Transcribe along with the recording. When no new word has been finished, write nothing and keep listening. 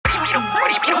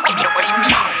What do you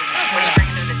mean? What are you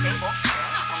bringing to the table?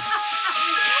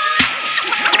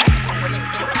 What do you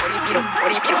mean? What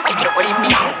do you mean? What do you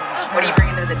mean? What are you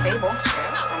bringing to the table?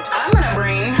 I'm gonna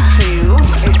bring you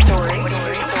a story. What do you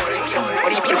mean? What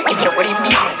do you mean? What do you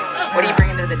mean? What are you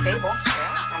bringing to the table?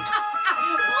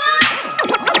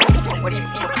 What do you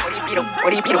mean? What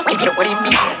do you mean? What do you mean? What do you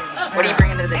mean? What are you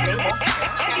bringing to the table?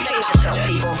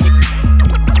 People.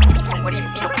 What do you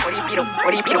mean? What do you mean?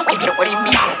 What do you mean? What do you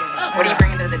mean? What are you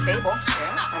bringing to the table?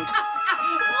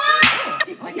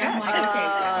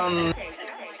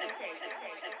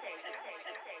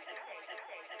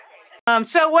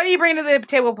 So what do you bring to the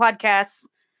table podcast?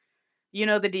 You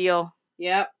know the deal.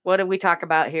 Yep. What did we talk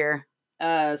about here?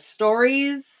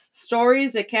 Stories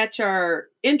that catch our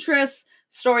interest,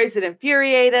 Stories that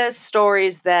infuriate us,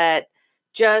 stories that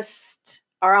just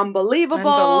are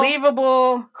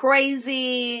unbelievable,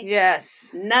 crazy,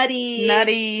 Yes.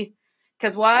 nutty.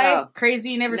 Because why? Oh.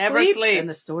 Crazy never sleeps. And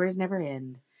the stories never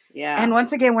end. Yeah. And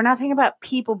once again, we're not talking about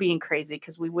people being crazy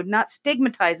because we would not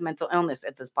stigmatize mental illness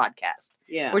at this podcast.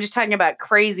 yeah. We're just talking about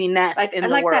craziness in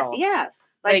the world. That.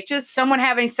 Yes. Like just someone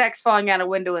having sex, falling out a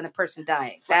window, and a person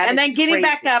dying. and then getting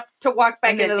back up to walk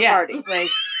back And then- into the yeah. party. Like,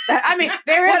 I mean,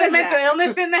 there What is a is mental that?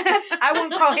 illness in that. I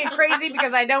won't call him crazy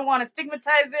because I don't want to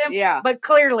stigmatize him. Yeah. But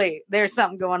clearly, there's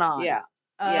something going on. Yeah.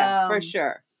 Yeah. For Um,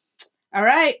 sure. All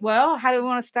right. Well, how do we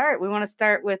want to start? We want to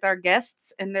start with our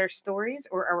guests and their stories,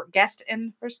 or our guest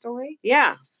and her story.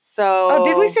 Yeah. So. Oh,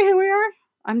 did we say who we are?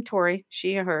 I'm Tori.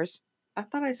 She or hers. I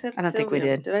thought I said. I don't think we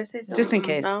Sylvia. did. Did I say Sylvia? Just in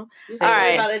case. No. You All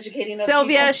right. About educating other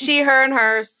Sylvia, people. she, her, and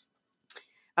hers.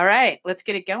 All right. Let's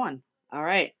get it going. All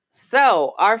right.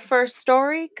 So our first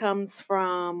story comes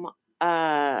from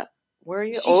where are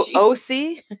you?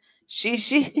 OC. She.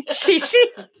 Shishi.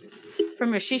 From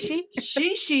your shishi.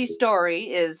 She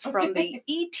story is from the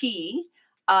ET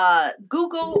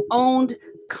Google owned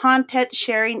content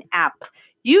sharing app.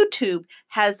 YouTube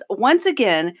has once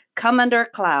again come under a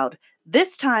cloud,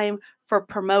 this time for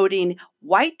promoting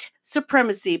white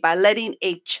supremacy by letting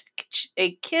a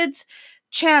kids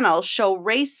channel show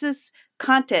racist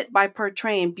content by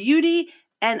portraying beauty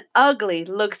and ugly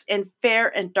looks in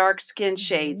fair and dark skin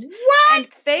shades.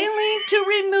 And failing to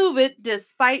remove it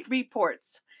despite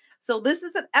reports. So this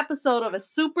is an episode of a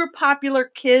super popular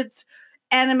kids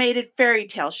animated fairy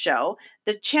tale show.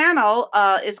 The channel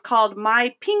is called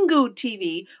My Pingu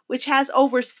TV, which has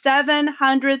over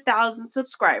 700,000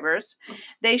 subscribers.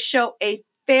 They show a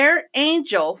fair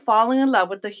angel falling in love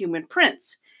with the human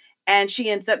prince, and she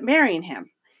ends up marrying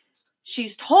him.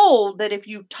 She's told that if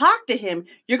you talk to him,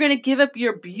 you're going to give up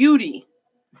your beauty.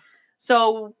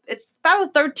 So it's about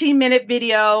a 13-minute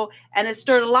video, and it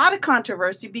stirred a lot of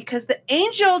controversy because the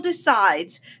angel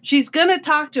decides she's going to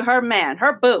talk to her man,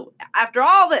 her boo. After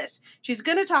all this, she's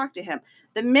going to talk to him.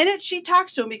 The minute she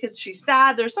talks to him, because she's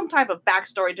sad, there's some type of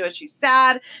backstory to it. She's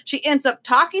sad. She ends up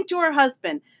talking to her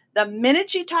husband. The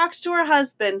minute she talks to her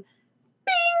husband,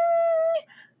 bing,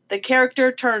 the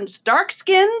character turns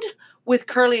dark-skinned with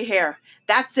curly hair.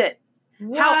 That's it.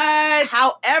 What?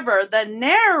 However, the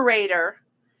narrator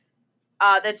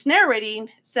that's narrating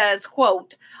says,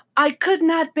 quote, "I could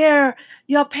not bear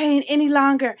your pain any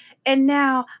longer, and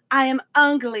now I am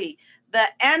ugly." The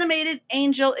animated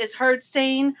angel is heard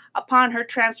saying upon her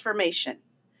transformation.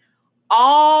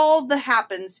 All that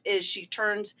happens is she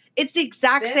turns, it's the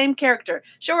exact same character.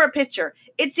 Show her a picture.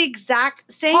 It's the exact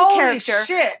same Holy character.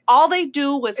 shit. All they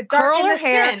do was curl Darken her the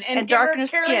hair skin and give her darken her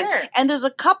curly skin. hair. And there's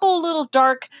a couple little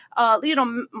dark,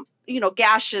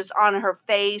 gashes on her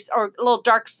face, or little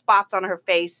dark spots on her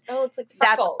face. Oh, it's like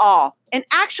That's freckles. all. And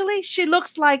actually, she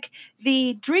looks like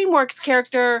the DreamWorks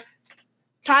character,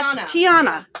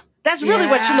 Tiana. That's really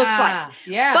what she looks like.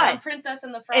 Yeah. But- The Princess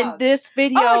and the Frog. In this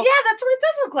video, oh, yeah, that's what it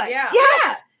does look like. Yeah.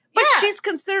 yes, but yeah. she's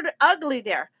considered ugly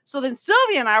there. So then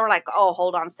Sylvia and I were like, "Oh,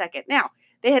 hold on a second." Now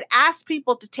they had asked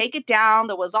people to take it down.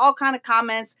 There was all kind of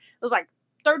comments. It was like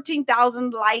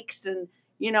 13,000 likes, and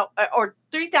or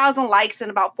 3,000 likes and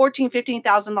about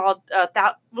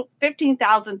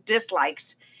 15,000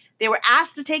 dislikes. They were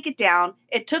asked to take it down.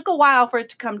 It took a while for it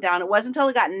to come down. It wasn't until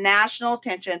it got national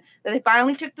attention that they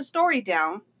finally took the story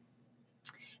down.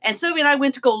 And Sylvia and I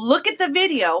went to go look at the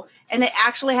video, and they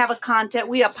actually have a content.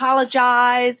 We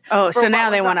apologize. Oh, for so now what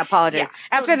they was want to on- apologize. Yeah,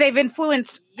 so- After they've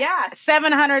influenced Yes.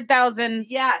 700,000,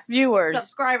 Yes. viewers.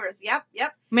 Subscribers. Yep.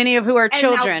 many of who are And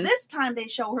children. now this time they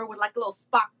show her with like a little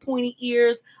Spock pointy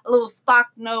ears, a little Spock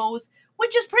nose,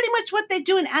 which is pretty much what they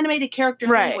do in animated characters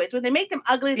Right. anyways. When they make them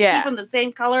ugly, they Yeah. keep them the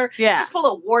same color. Yeah. Just put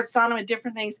little warts on them and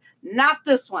different things. Not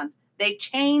this one. They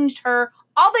changed her.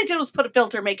 All they did was put a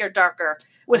filter, make her darker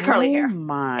with curly hair. Oh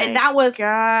my And that was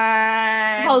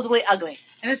God. supposedly ugly.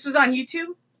 And this was on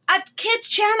YouTube? A kids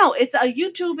channel. It's a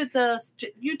YouTube. It's a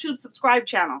YouTube subscribe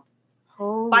channel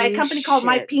by a company called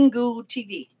My Pingu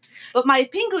TV. But My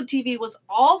Pingu TV was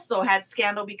also had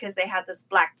scandal because they had this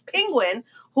black penguin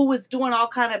who was doing all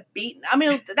kind of beating. I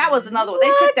mean, that was another one.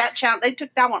 They took that channel. They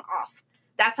took that one off.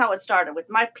 That's how it started. With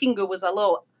My Pingu was a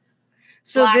little.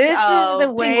 So black, this is the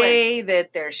penguin. way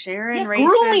that they're sharing Yeah,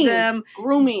 racism,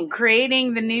 grooming,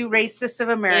 creating the new racists of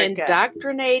America,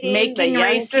 indoctrinating making the young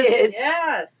racist- kids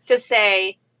Yes. to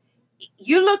say,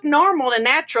 you look normal and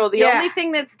natural. The Yeah. only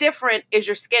thing that's different is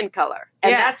your skin color.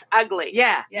 And Yeah. that's ugly.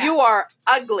 Yeah. Yeah. You are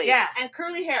ugly. Yeah. And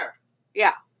curly hair.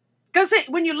 Because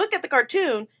when you look at the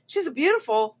cartoon, she's a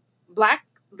beautiful black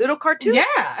little cartoon. Yeah.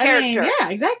 I mean, character. yeah,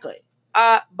 exactly.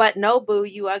 But no, boo,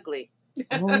 you ugly.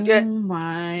 Oh Ju-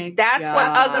 my That's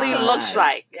what ugly God. looks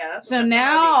like. Yeah. that's So what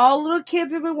now ugly- all little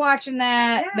kids have been watching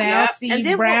that. Yeah. Now Yeah. see And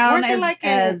then brown weren't they as, like in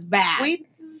as bad. Sweet.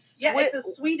 Yeah, it's a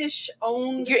Swedish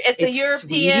owned. It's a It's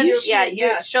European. Swedish? Yeah,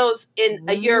 Yeah. it shows in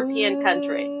a European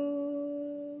country.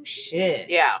 Ooh, shit.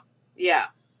 Yeah, yeah.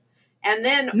 And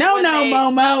then No, when no, they-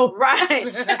 Momo. Right.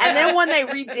 And then when they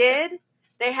redid,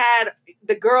 they had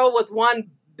the girl with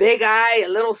one big eye, a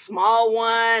little small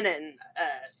one, and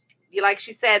like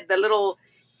she said, the little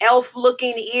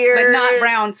elf-looking ears, But not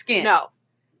brown skin.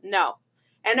 No.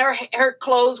 And her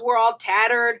clothes were all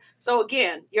tattered. So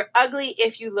again, you're ugly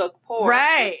if you look poor.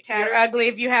 Right. You're You're tattered. ugly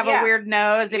if you have Yeah. a weird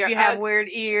nose, if You're you have ug- weird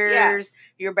ears,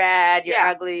 Yes. you're bad, you're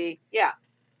Yeah. ugly. Yeah.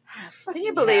 Fucking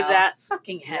you believe hell. that?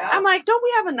 Fucking hell. I'm like, don't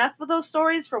we have enough of those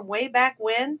stories from way back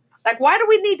when? Like, why do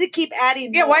we need to keep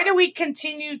adding Yeah, more? why do we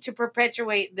continue to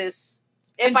perpetuate this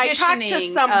If I talk to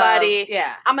conditioning somebody, of-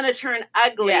 yeah. I'm going to turn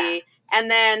ugly Yeah.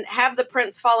 and then have the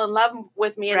prince fall in love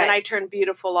with me and then Right. I turn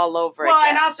beautiful all over Well, again.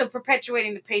 and also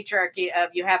perpetuating the patriarchy of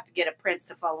you have to get a prince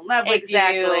to fall in love with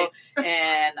Exactly. you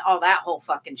and all that whole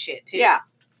fucking shit too. Yeah.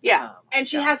 Yeah. Oh, And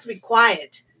she God. has to be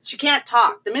quiet. She can't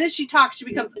talk. The minute she talks, she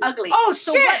becomes ugly. Oh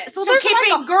So shit! what- So, there's keeping like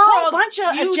a whole girls, bunch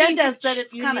of you need agendas to, that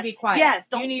it's you kind need of to be quiet. Yes,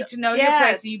 you need to know your yes.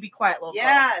 place, and you be quiet, little fella.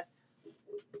 Yes.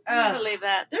 Can you believe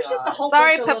that? There's just a God. whole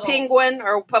Sorry, bunch of little- Papinguin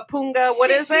or Papunga. What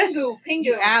is it? Pingu.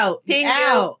 You out. You Pingu.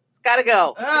 out. It's gotta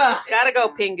go. Ugh. Gotta go,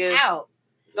 Pingu. Out.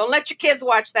 Don't let your kids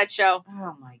watch that show.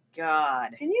 Oh my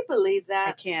God. Can you believe I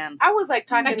that? can. I was like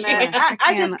talking can't. that.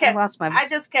 I just kept. lost my. I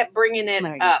just kept bringing it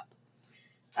There you go. up.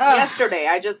 Ugh. Yesterday,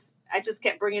 I just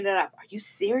kept bringing it up. Are you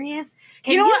serious?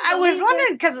 Can You know what? I was believe wondering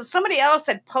this? because somebody else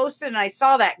had posted, and I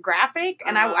saw that graphic,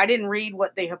 and Uh-huh. I didn't read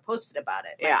what they had posted about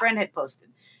it. My Yeah. friend had posted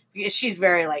because she's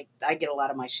very like I get a lot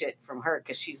of my shit from her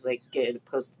because she's like good at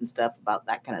posting stuff about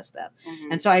that kind of stuff.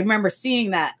 Mhm. And so I remember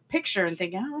seeing that picture and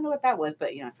thinking, I don't know what that was,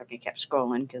 but I fucking kept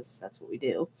scrolling because that's what we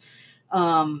do.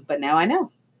 But now I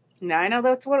know. Now I know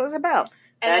that's what it was about.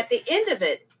 And at the That's- end of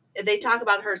it, they talk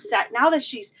about her now that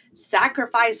she's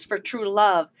sacrificed for true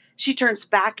love, she turns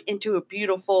back into a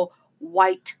beautiful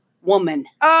white woman.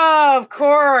 Oh, of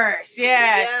course.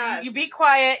 Yes. Yes. You be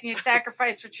quiet and you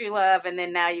sacrifice for true love, and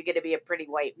then now you get to be a pretty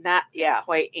white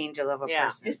angel of a Yeah.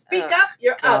 person. You speak Ugh, up,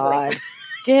 you're ugly. God.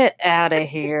 Get out of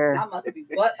here. I must be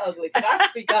what ugly? 'Cause I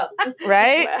speak up.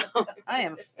 Right? Well, I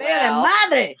am fed Well.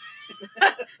 madre.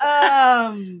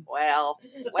 well.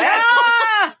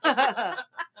 Ah!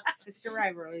 Sister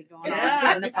rivalry going on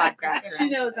Yes. in the podcast She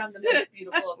room. knows I'm the most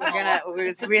beautiful. We're gonna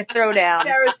be a throwdown,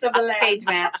 fairest of the land. cage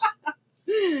match,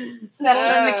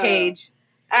 settled in the cage.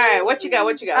 All right, what you got?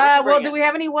 What you got? What you Well, bringing? do we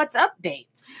have any what's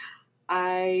updates?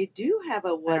 I do have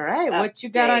a what's All right, up what you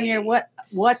got on your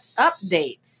what's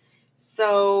updates?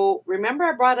 So remember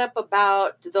I brought up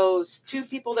about those two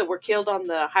people that were killed on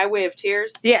the Highway of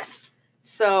Tears? Yes.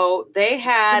 So they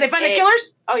had Did they find the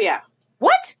killers? Oh yeah.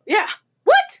 What? Yeah.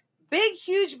 What? Big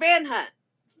huge manhunt.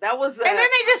 That was And then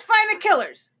they just find the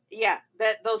killers. yeah,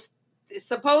 that those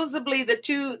supposedly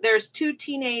there's two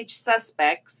teenage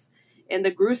suspects in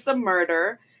the gruesome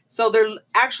murder. So they're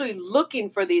actually looking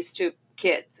for these two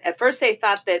kids. At first they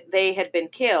thought that they had been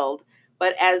killed,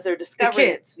 but as they're discovering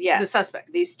kids, yes, the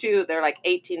suspects. These two, they're like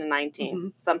 18 and 19,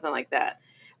 Mhm. something like that.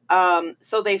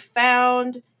 So they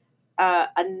found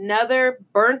another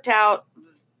burnt out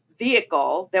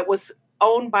vehicle that was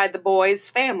owned by the boy's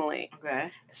family.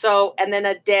 Okay. So, and then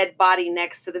a dead body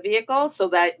next to the vehicle, so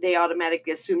that they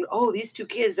automatically assumed, oh, these two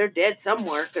kids, they're dead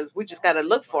somewhere because we just got to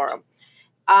look for them.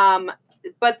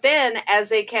 But then, as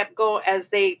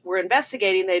they were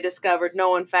investigating, they discovered,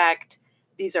 no, in fact,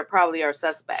 these are probably our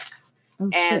suspects,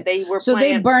 and they were So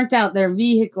playing. they burnt out their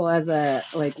vehicle as a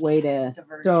way to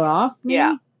throw it off.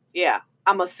 maybe? Yeah,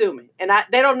 I'm assuming, and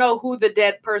they don't know who the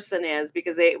dead person is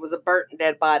because it was a burnt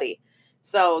dead body.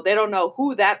 So they don't know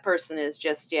who that person is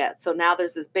just yet. So now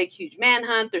there's this big, huge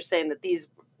manhunt. They're saying that these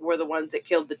were the ones that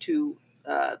killed the two,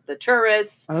 the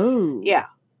tourists. Oh. Yeah.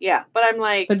 Yeah, but I'm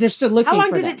like, But they're still looking how long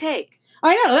for did them. it take?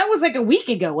 I know that was like a week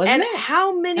ago, wasn't And it?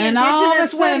 how many And all of a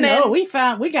indigenous sudden,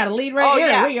 women we got a lead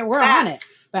right here. We're on it.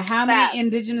 fast, But how fast many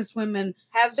indigenous women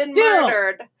have been still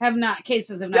murdered, have not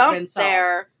been dumped solved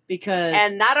there, because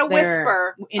and not a they're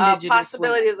whisper of indigenous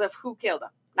possibilities of who killed them?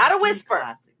 Not a whisper.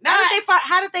 Classic.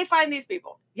 How did they find these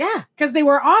people? Yeah, because they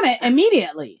were on it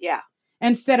immediately. Yeah.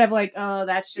 Instead of like, Oh,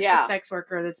 that's just Yeah. a sex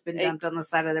worker that's been dumped on the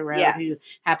side of the road Yes. who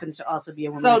happens to also be a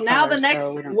woman. So of now color, the next so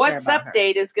we don't care what's about her.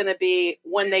 update is going to be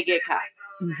when they get caught.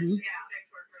 Mhm.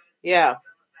 Yeah.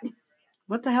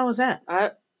 What the hell is that?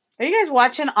 I- Are you guys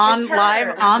watching on It's her.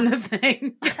 live on the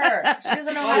thing? Her. She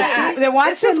doesn't know how Well, to see, act. They're watching.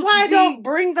 This is why I Z- don't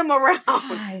bring them around.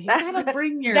 You That's gotta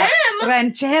bring your Them?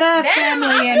 ranchera Them, family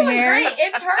I'm in doing here. great.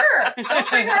 It's her. Don't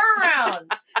bring her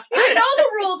around. I know the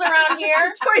rules around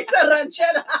here. Tori said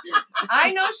ranchera. I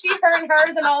know her and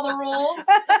hers and all the rules.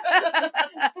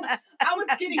 I was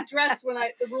getting dressed when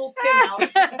the rules came out.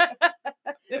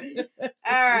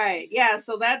 All right. Yeah.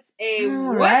 So that's a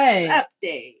All what's right.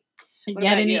 update. You What got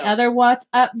about any you? other what's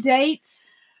updates?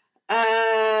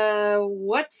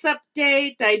 What's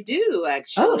update? I do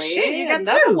actually. Oh, shit, you got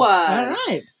another two. one. All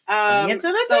right. Bring it to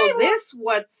the so table. this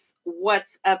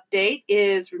what's update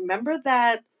is remember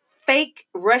that fake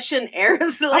Russian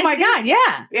heiress lady? Oh my god,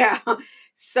 yeah. Yeah.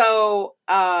 So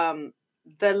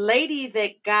the lady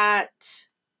that got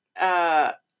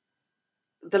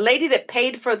the lady that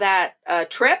paid for that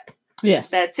trip,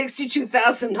 Yes. that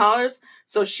 $62,000.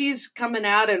 So she's coming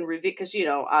out and review because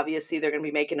obviously they're going to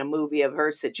be making a movie of her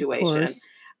Of situation.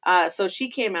 course. So she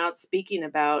came out speaking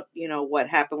about what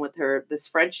happened with her, this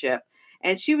friendship,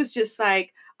 and she was just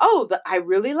like, "Oh, I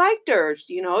really liked her.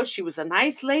 She was a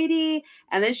nice lady."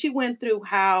 And then she went through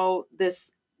how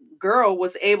this girl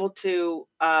was able to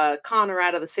con her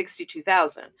out of the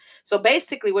 62,000. So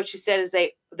basically, what she said is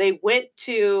they went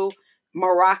to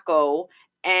Morocco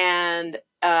and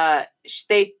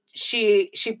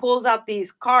she pulls out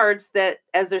these cards that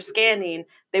as they're scanning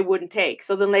they wouldn't take.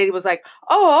 So the lady was like,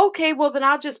 "Oh, okay, well then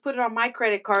I'll just put it on my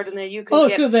credit card and then you can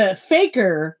So the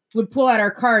faker would pull out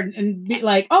our card and be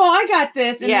like, "Oh, I got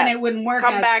this," and then Yes. it wouldn't work.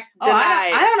 come out. back Oh, denied."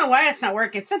 I don't know why it's not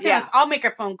working. Something Yeah. else. I'll make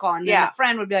a phone call, and then Yeah. the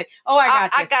friend would be like, "Oh, I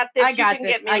got I this. got this. I You got can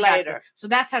this. get me I got later." this." So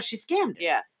that's how she scammed her.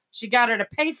 Yes. She got her to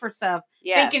pay for stuff,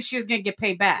 Yes. thinking she was going to get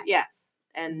paid back. Yes.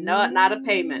 And no, not a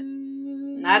payment.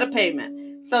 Not a payment.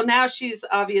 So now she's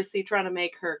obviously trying to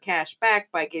make her cash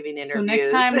back by giving interviews. So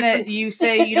next time that you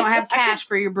say you don't have cash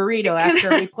for your burrito after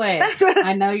we play, That's what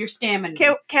I know you're scamming.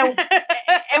 can, me.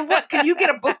 and what can you get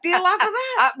a book deal off of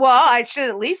that? Well, I should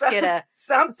at least get a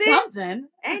Something. something.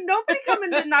 Ain't nobody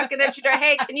coming to knocking at your door.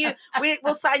 Hey,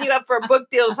 we'll sign you up for a book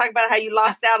deal to talk about how you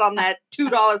lost out on that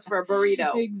 $2 for a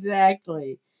burrito.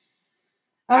 Exactly.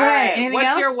 All right. Anything What's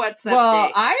else? your what's Well,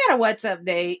 update? I got a what's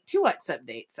update, 2 what's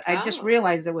updates. I just Oh.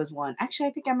 realized there was one. Actually,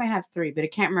 I think I might have 3, but I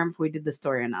can't remember if we did the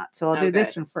story or not. So I'll do Okay.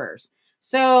 this one first.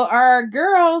 So our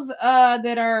girls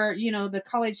that are, the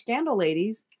college scandal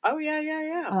ladies, Oh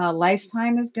yeah.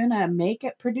 Lifetime is gonna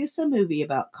produce a movie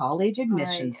about college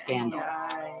admission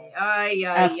scandals.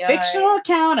 A fictional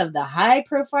account of the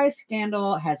high-profile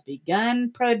scandal has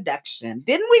begun production.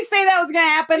 Didn't we say that was gonna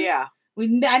happen? Yeah.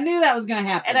 I knew that was gonna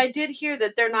happen. And I did hear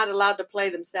that they're not allowed to play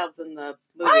themselves in the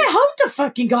movie. I hope to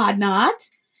fucking God not.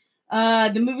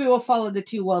 The movie will follow the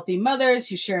 2 wealthy mothers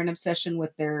who share an obsession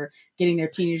with getting their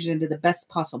teenagers into the best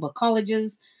possible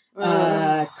colleges.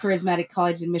 Charismatic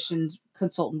college admissions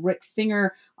consultant Rick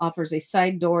Singer offers a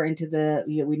side door into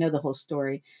we know the whole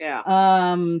story. Yeah.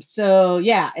 So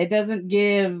yeah, it doesn't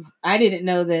give. I didn't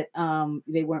know that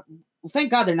they weren't. Well, thank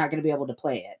God they're not going to be able to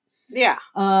play it. Yeah.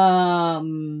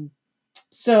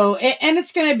 So and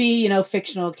it's going to be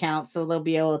fictional accounts, so they'll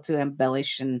be able to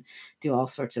embellish and do all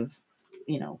sorts of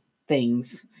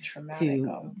things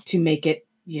to make it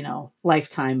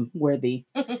Lifetime worthy.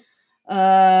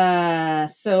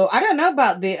 So I don't know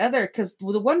about the other, because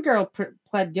the one girl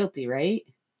pled guilty, right?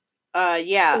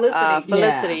 Yeah.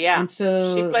 Felicity. Yeah. And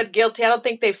so She pled guilty. I don't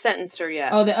think they've sentenced her yet.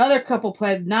 Oh, the other couple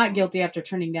pled not guilty after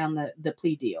turning down the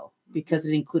plea deal because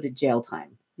it included jail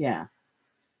time. Yeah.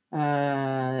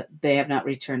 They have not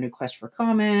returned requests for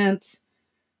comment.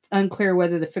 It's unclear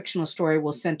whether the fictional story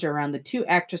will center around the 2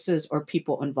 actresses or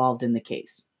people involved in the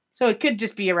case. So it could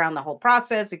just be around the whole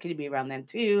process. It could be around them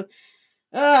too.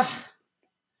 Ugh.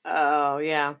 Oh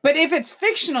yeah. But if it's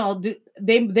fictional,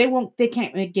 they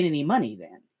can't get any money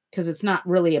then, because it's not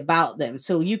really about them.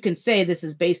 So you can say this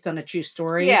is based on a true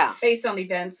story. Yeah. Based on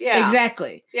events. Yeah.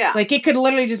 Exactly. Yeah. Like it could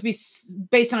literally just be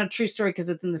based on a true story because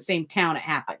it's in the same town it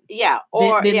happened. Yeah.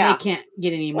 Or then yeah. they can't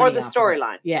get any money. Or the off of it.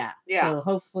 storyline. Yeah. Yeah. So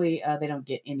hopefully they don't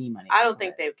get any money. I off don't of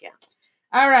think it. they can.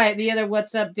 All right. The other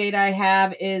what's update I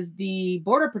have is the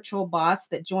Border Patrol boss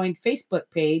that joined Facebook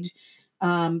page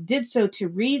did so to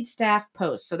read staff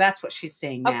posts. So that's what she's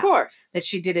saying now. Of course. That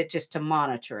she did it just to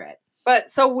monitor it. But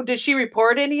so did she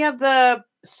report any of the...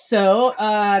 So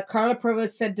Carla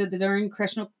Provost said that during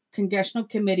Congressional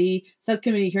Committee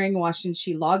subcommittee hearing in Washington,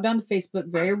 she logged on to Facebook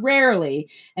very rarely,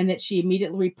 and that she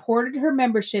immediately reported her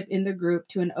membership in the group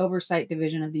to an oversight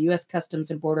division of the U.S. Customs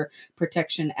and Border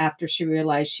Protection after she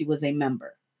realized she was a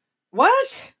member.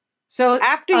 What? So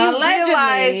After you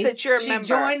realize that you're a she member.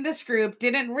 joined this group,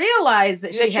 didn't realize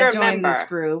that she That you're had a joined this member.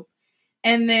 group,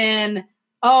 and then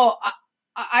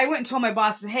I went and told my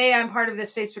boss, "Hey, I'm part of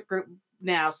this Facebook group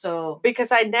now." So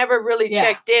Because I never really Yeah.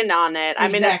 checked in on it. I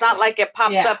mean, it's not Exactly. like it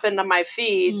pops Yeah. up into my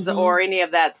feeds Mhm. or any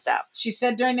of that stuff. she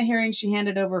said during the hearing she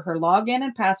handed over her login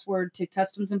and password to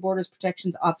Customs and Borders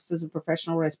Protection's Offices of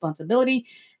Professional Responsibility,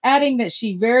 adding that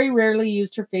she very rarely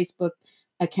used her Facebook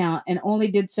account and only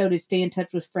did so to stay in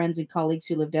touch with friends and colleagues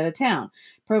who lived out of town.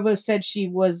 Provost said she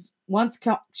once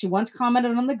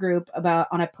commented on the group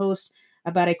on a post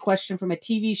about a question from a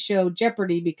TV show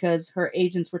Jeopardy because her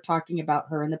agents were talking about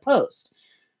her in the post.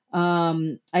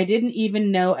 I didn't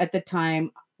even know at the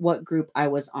time what group I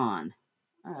was on.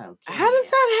 Okay. How does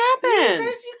that happen?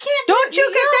 You can't. Don't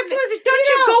you get that? Don't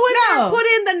you go in there and no. put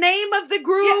in the name of the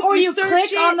group? Yeah, or you search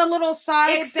click it, on the little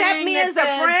side accept thing me that as a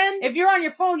says- friend? If you're on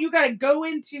your phone, you got to go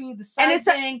into the side it's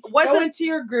a- thing, go wasn't- into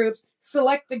your groups,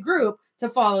 select the group to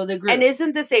follow the group. And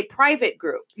isn't this a private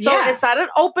group? So Yeah. it's not an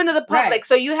open to the public. Right.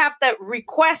 So you have to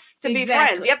request to be friends.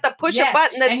 Exactly. You have to push Yes, a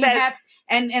button that and you says, have-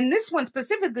 and this one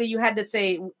specifically, you had to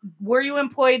say, were you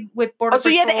employed with Border Oh, so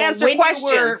you had to Patrol? answer when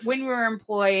questions. when you were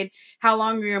employed, how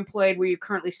long were you employed? Were you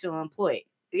currently still employed?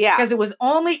 yeah. Because it was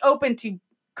only open to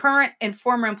current and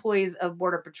former employees of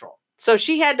Border Patrol. So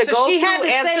she had to So go she through, had to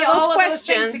answer say those all of those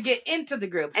questions. things to get into the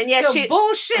group. And yet so she-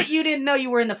 bullshit, you didn't know you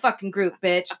were in the fucking group,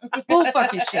 bitch. Bull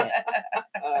fucking shit.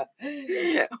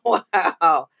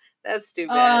 Wow. That's too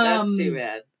bad. That's too Um,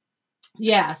 bad.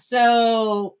 Yeah,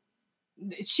 so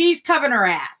she's covering her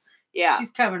ass. Yeah. She's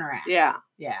covering her ass. Yeah.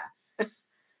 Yeah.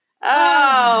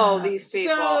 Oh, these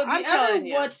people. So I'm the other telling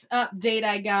you. what's update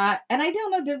I got, and I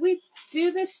don't know, did we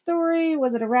do this story?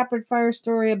 Was it a rapid fire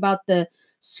story about the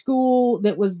school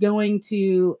that was going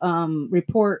to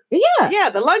report? Yeah. Yeah,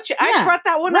 the lunch. I Yeah, brought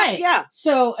that one up. right. Yeah.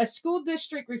 So a school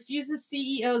district refuses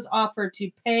CEO's offer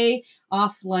to pay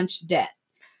off lunch debt.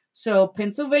 So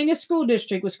Pennsylvania School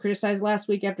District was criticized last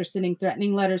week after sending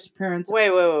threatening letters to parents.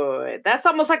 Wait. That's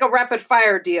almost like a rapid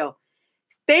fire deal.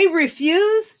 They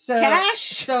refuse cash.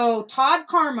 So Todd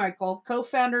Carmichael,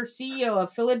 co-founder, CEO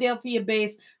of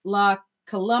Philadelphia-based La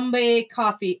Colombe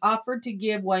Coffee, offered to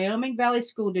give Wyoming Valley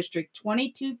School District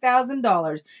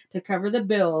 $22,000 to cover the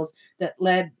bills that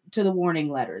led to the warning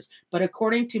letters. But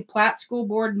according to Platt School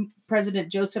Board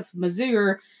President Joseph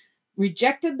Mazur,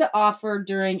 rejected the offer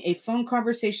during a phone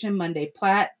conversation Monday.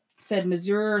 Platt said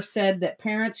Mazur said that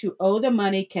parents who owe the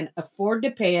money can afford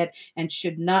to pay it and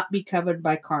should not be covered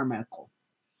by Carmichael.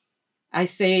 I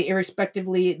say,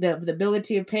 irrespectively the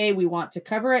ability to pay, we want to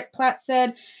cover it, Platt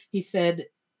said. He said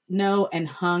no and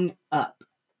hung up.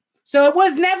 So it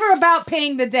was never about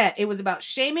paying the debt. It was about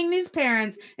shaming these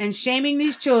parents and shaming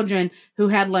these children who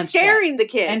had lunch debt. Scaring the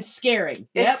kids. And scaring.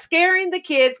 It's scaring the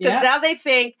kids because Yep. now they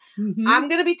think Mhm. I'm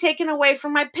going to be taken away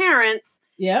from my parents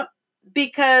Yep.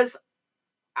 because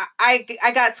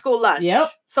I got school lunch. Yep.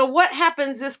 So what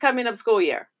happens this coming up school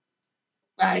year?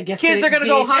 I guess Kids the are going to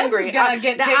go DHS hungry. Is gonna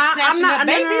get Now, take I'm snatching not. up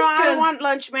No, babies I 'cause- want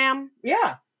lunch, ma'am.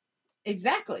 Yeah.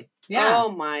 Exactly. Yeah. Oh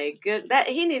my good. That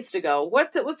he needs to go.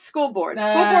 What's school board? School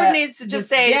Uh, board needs to just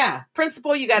say, yeah.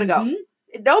 principal, you got to go. Mhm.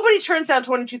 Nobody turns down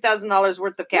 $22,000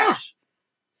 worth of Yeah. cash.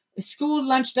 School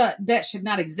lunch debt should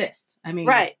not exist. I mean,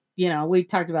 Right. You know, we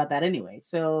talked about that anyway.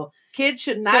 So Kids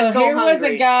should not so go here hungry. was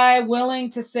a guy willing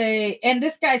to say, and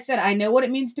this guy said, I know what it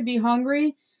means to be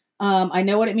hungry. I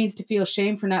know what it means to feel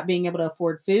shame for not being able to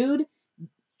afford food.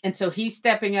 And so he's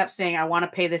stepping up saying, I want to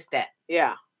pay this debt.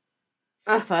 Yeah.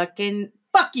 Fucking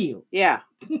fuck you. Yeah.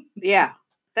 Yeah.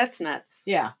 That's nuts.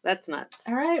 Yeah. That's nuts.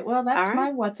 All right. Well, that's All right. my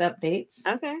what's updates.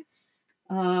 Okay.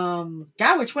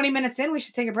 God, we're 20 minutes in. We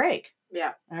should take a break.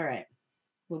 Yeah. All right.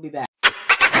 We'll be back.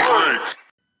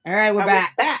 All right, we're Are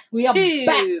back. We are to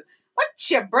back. What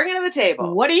you bringing to the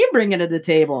table? What are you bringing to the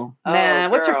table? Oh, Nah,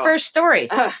 what's your girl. first story?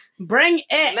 Ugh. Bring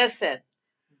it. Listen,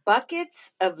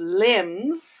 buckets of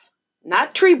limbs,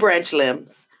 not tree branch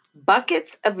limbs,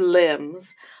 buckets of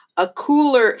limbs, a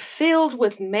cooler filled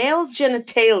with male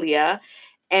genitalia,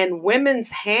 and women's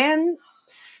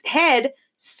head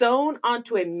sewn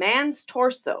onto a man's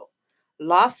torso.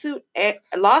 Lawsuit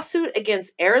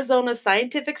against Arizona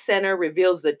Scientific Center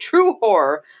reveals the true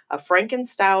horror of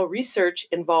Frankenstein research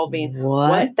involving What?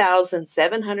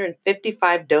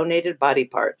 1,755 donated body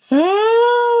parts.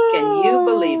 Can you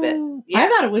believe it? I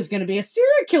thought it Yes. was going to be a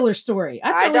serial killer story.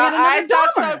 I thought we had I another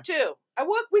thought Dahmer. so too.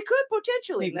 We could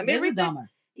potentially. Maybe Let me it is a read the Dahmer.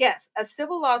 Yes, a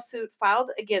civil lawsuit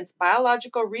filed against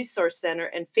Biological Resource Center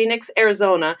in Phoenix,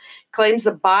 Arizona, claims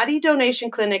the body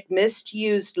donation clinic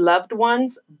misused loved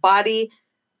ones' bodies.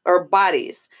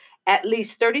 At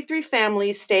least 33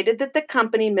 families stated that the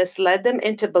company misled them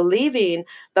into believing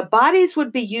the bodies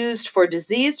would be used for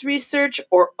disease research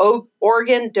or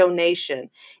organ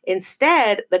donation.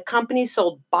 Instead, the company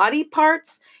sold body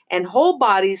parts and whole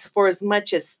bodies for as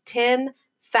much as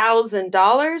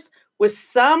 $10,000, with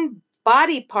some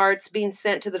body parts being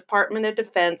sent to the Department of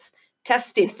Defense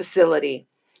testing facility.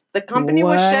 The company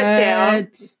was shut down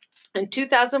in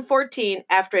 2014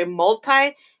 after a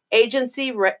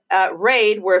multi-agency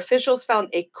raid where officials found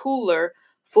a cooler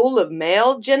full of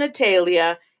male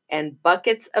genitalia and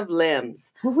buckets of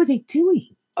limbs. What were they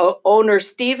doing? Owner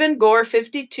Stephen Gore,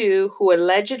 52, who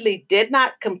allegedly did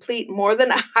not complete more than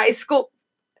a high school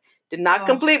diploma.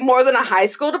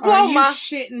 Are you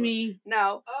shitting me?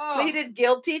 No, pleaded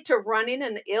guilty to running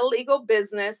an illegal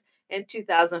business in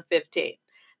 2015.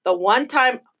 The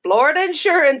one-time Florida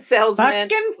insurance salesman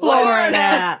Fucking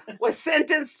Florida. was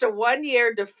sentenced to 1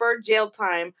 year deferred jail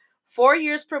time, 4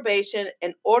 years probation,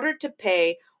 in order to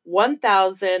pay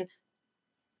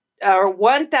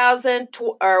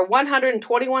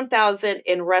 $121,000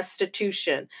 in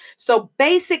restitution. So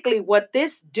basically, what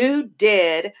this dude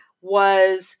did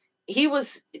was he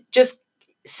was just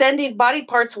sending body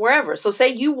parts wherever. So say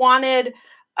you wanted.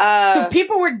 So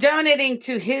people were donating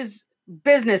to his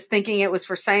business thinking it was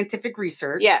for scientific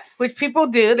research. Yes. Which people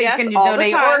do. Yes, You can all the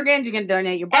donate time. organs, you can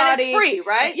donate your And body. it's free,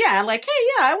 right? Yeah, like, hey,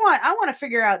 yeah, I want to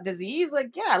figure out disease.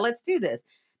 Like, yeah, let's do this.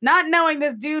 Not knowing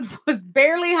this dude was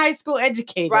barely high school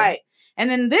educated. Right. And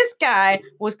then this guy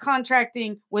was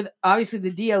contracting with obviously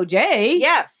the DOJ.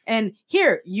 Yes. And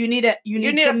here, you need a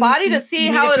a body to see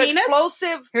how an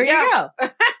explosive. Here you go.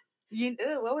 Ew,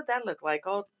 what would that look like?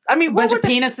 Oh, I mean, A what bunch of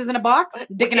would penises in a box,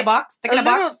 dick in a box, dick in a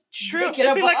box. True. Dick in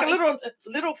a It'd be like a box.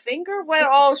 little finger, what,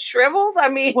 all shriveled. I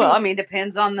mean, Well, I mean,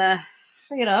 depends on the,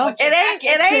 you know, What it ain't.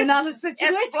 depending on the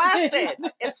situation.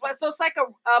 It's flaccid. So it's like a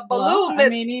balloon Well, that's I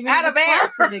mean, even out if of it's air.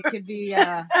 flaccid, it could be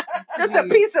Just a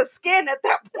piece of skin at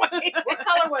that point. What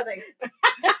color were they?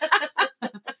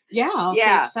 yeah,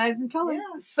 Yeah. size and color.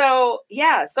 So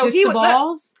Just he the would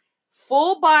balls.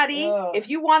 full body. Ugh. If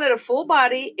you wanted a full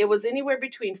body, it was anywhere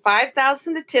between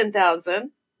 5,000 to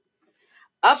 10,000.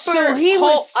 So he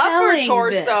was upper selling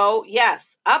torso, this.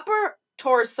 yes, upper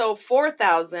torso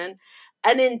 4,000,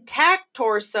 an intact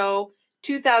torso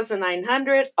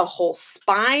 2,900, a whole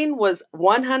spine was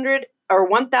 100 or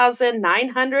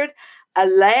 1,900, a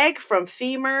leg from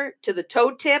femur to the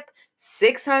toe tip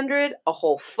 600, a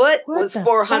whole foot What was the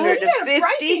fuck? You got a pricing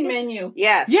 450. menu.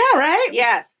 Yes. Yeah, right.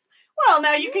 Yes. Well,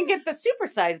 now you can get the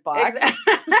supersized box.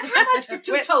 Exactly. How much for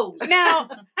two toes? Now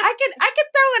I could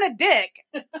throw in a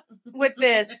dick with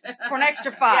this for an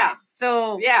extra $5. Yeah.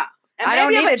 So Yeah. And I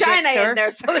don't maybe a need a dick, vagina sir. in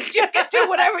there so that you can do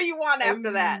whatever you want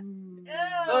after that.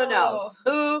 Who knows?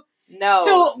 Who knows?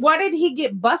 So what did he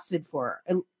get busted for?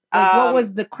 Like, what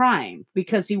was the crime?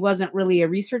 Because he wasn't really a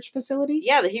research facility?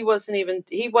 Yeah, that he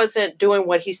wasn't doing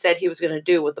what he said he was going to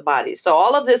do with the body. So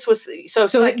all of this was so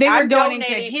like, they were I'm donating to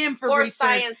donating him for research,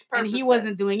 science and purposes. he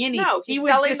wasn't doing any. No, he he's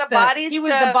was selling just the bodies. He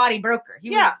was to- the body broker.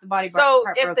 He was the body So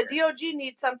part if broker. the DOG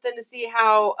needs something to see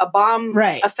how a bomb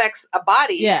Right. affects a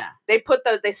body, yeah, they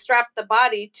strap the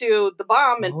body to the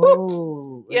bomb and boop,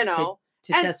 oh, you know.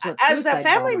 to And test what as a suicide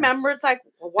family bombers. member, it's like,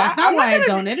 why? That's not I'm why I gonna do-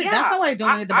 donated. That's not why I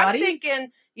donated the body. I'm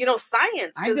thinking,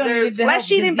 science, I because donated there's to help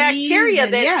flesh-eating disease bacteria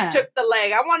and- that yeah. took the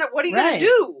leg. What are you Right. going to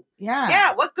do? Yeah.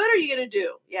 Yeah, what good are you going to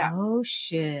do? Yeah. Oh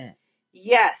shit.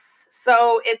 Yes.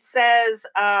 So it says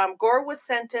Gore was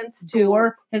sentenced to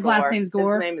Gore. His last name's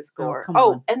Gore. His name is Gore. come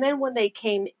on. And then when they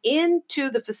came into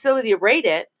the facility to raid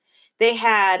it, they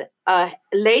had a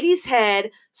lady's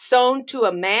head sewn to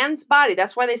a man's body.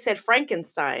 That's why they said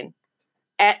Frankenstein.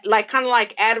 Kind of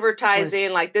like advertising,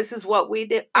 Was- like this is what we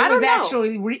did. It I don't was know.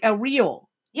 actually a real.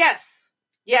 Yes.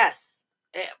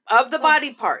 Of the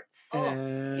body parts.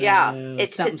 Yeah.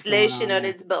 It's lesion on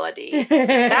its body.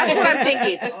 That's what I'm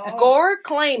thinking. Oh. Gore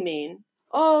claiming,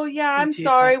 oh yeah, I'm Gee,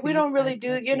 sorry. fuck We me, don't really I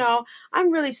do, fuck me.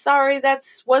 I'm really sorry.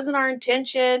 Wasn't our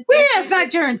intention. Wait, that's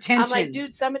not your intention. I'm like,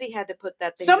 dude, somebody had to put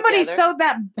that thing Somebody together. sewed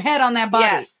that head on that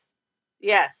body.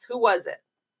 Yes. Who was it?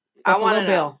 I Buffalo want to know.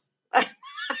 Bill.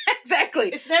 Exactly.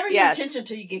 exactly. It's never your Yes. intention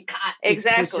until you get caught. Puts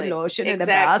Exactly. the lotion in the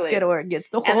Exactly. basket or it gets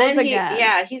the And holes then he, again.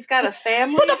 yeah, he's got a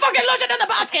family. Put the fucking lotion in the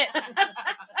basket.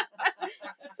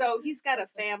 So he's got a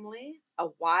family, a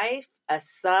wife, a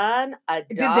son, a daughter.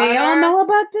 Did they all know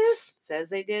about this? Says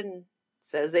they didn't.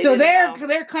 Says they So didn't know.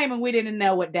 they're claiming we didn't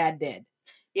know what Dad did.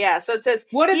 Yeah, so it says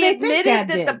What did he they think admitted Dad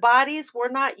that the did? bodies were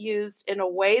not used in a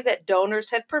way that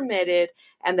donors had permitted,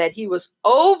 and that he was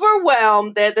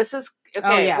overwhelmed. That this is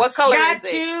okay. What color got is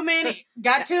he?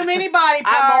 got too many body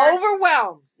parts. I'm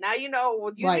overwhelmed. Now you know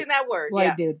using White. that word. White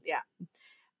yeah, dude.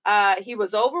 yeah. He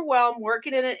was overwhelmed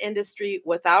working in an industry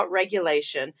without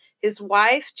regulation. His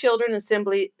wife, children, and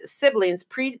siblings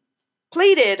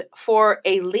pleaded for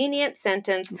a lenient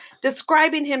sentence,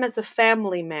 describing him as a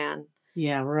family man.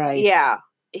 Yeah, right. Yeah.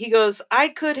 He goes, I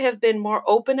could have been more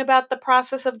open about the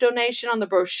process of donation on the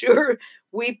brochure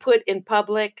we put in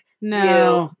public.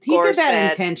 No, he Gore did that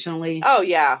said. intentionally. Oh,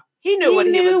 yeah. He knew what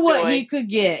he was doing. he could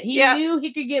get. He Yeah. knew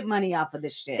he could get money off of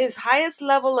this shit. His highest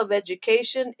level of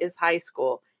education is high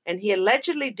school, and he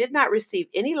allegedly did not receive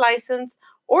any license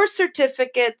or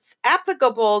certificates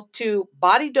applicable to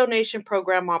body donation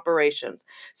program operations.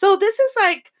 So this is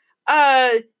like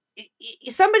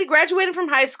somebody graduated from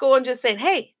high school and just saying,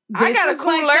 hey, I This got a is cool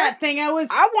like alert. that thing I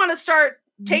want to start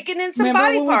taking in some remember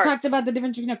body when parts. we talked about the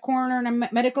difference between a coroner and a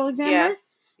medical examiner?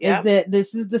 Yes. Yeah. Is that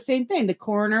this is the same thing? The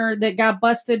coroner that got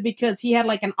busted because he had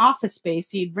like an office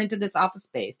space. He rented this office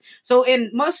space. So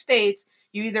in most states,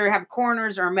 you either have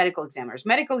coroners or medical examiners.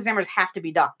 Medical examiners have to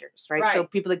be doctors, right? So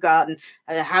Right. people that go out and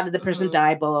how did the person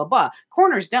die, blah, blah, blah.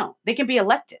 Coroners don't. They can be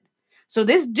elected. So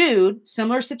this dude,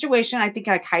 similar situation, I think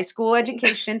like high school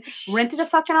education, rented a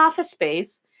fucking office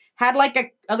space, had like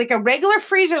a regular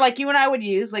freezer like you and I would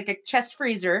use, like a chest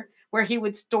freezer where he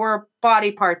would store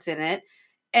body parts in it,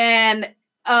 and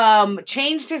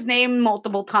changed his name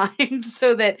multiple times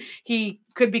so that he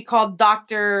could be called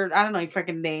Dr. I don't know,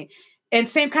 freaking name. And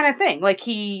same kind of thing. Like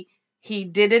he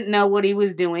didn't know what he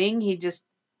was doing. He just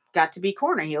got to be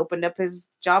coroner. He opened up his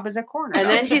job as a coroner. And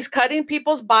then he's cutting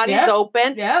people's bodies Yep.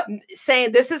 open, Yep.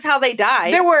 saying this is how they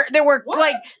died. There were What?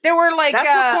 like That's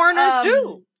what coroners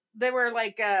do. There were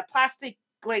like plastic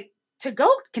like to-go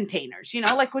containers, you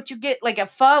know, like what you get like a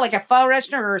pho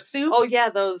restaurant or a soup. Oh yeah,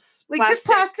 those like just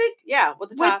plastic Yeah, with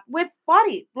the top. with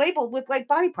body labeled with like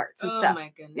body parts and Oh stuff.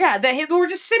 my goodness. Yeah, they were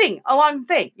just sitting along the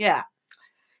thing. Yeah.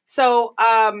 So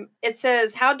it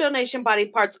says how donation body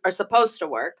parts are supposed to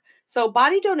work. So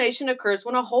body donation occurs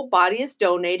when a whole body is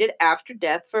donated after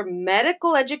death for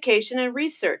medical education and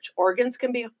research. Organs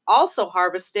can be also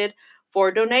harvested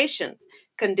for donations.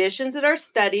 Conditions that are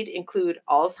studied include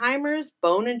Alzheimer's,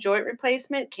 bone and joint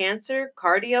replacement, cancer,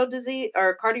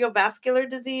 cardiovascular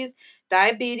disease,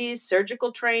 diabetes,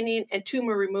 surgical training, and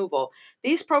tumor removal.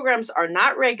 These programs are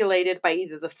not regulated by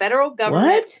either the federal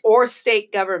government What? or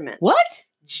state government. What?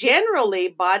 Generally,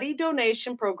 body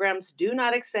donation programs do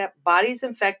not accept bodies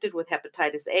infected with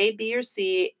hepatitis A, B, or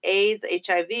C, AIDS,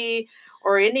 HIV,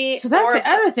 or any. So that's or the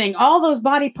other thing. All those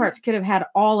body parts could have had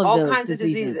all of all those kinds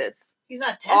diseases. of diseases. He's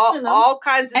not testing them. All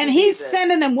kinds of And diseases. he's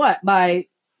sending them what? By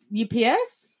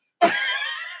UPS?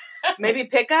 Maybe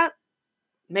pickup.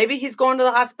 Maybe he's going to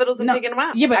the hospitals and No, picking them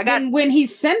up. Yeah, but I got. when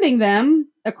he's sending them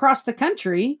across the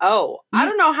country, Oh, I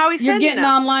don't know how he's you're sending getting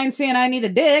them. online saying, I need a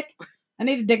dick. I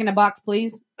need a dick in a box,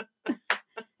 please.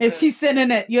 Is he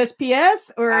sending it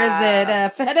USPS or is it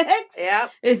FedEx? Yeah,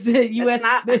 Is it US?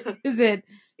 not- Is it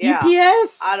yeah.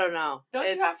 UPS? I don't know. Don't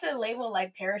you have to label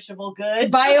like perishable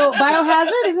good?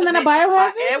 Biohazard? Isn't that a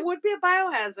biohazard? It would be a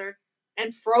biohazard.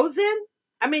 And frozen?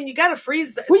 I mean, you got to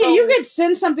freeze it. Well, yeah, so you could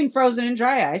send something frozen in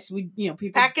dry ice. People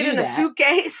pack it do in a that.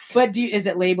 suitcase. But is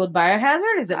it labeled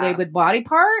biohazard? Is it labeled body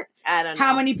part? I don't know.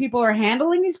 How many people are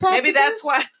handling these packages? Maybe that's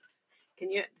why.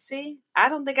 Can you see? I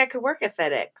don't think I could work at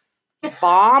FedEx.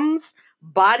 Bombs,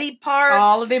 body parts,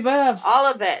 All of the above.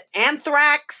 all of it.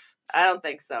 Anthrax. I don't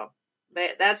think so.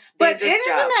 That's But dangerous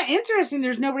isn't job. that interesting?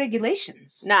 There's no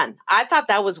regulations. None. I thought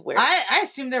that was weird. I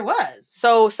assumed there was.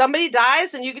 So somebody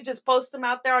dies and you could just post them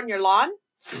out there on your lawn?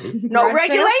 No Garage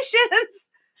sale? regulations.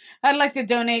 I'd like to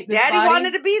donate this Daddy body.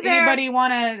 wanted to be there. Anybody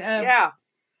want to? Yeah.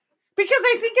 Because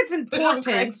I think it's Put it on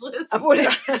important.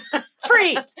 Craigslist.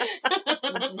 Free.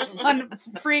 On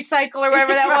Free Cycle or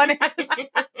whatever that one is.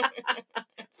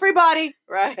 Free body.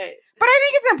 Right. But I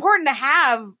think it's important to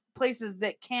have places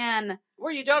that can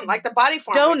Where you don't like the body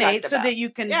farm. we donate talked so about. that you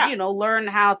can, Yeah. learn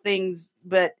how things,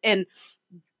 but a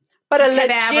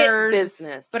legit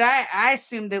business. But I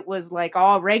assumed it was like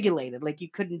all regulated. Like you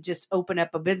couldn't just open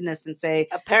up a business and say,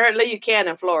 apparently you can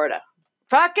in Florida.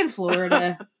 fucking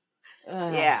Florida.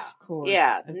 Yeah. Of course.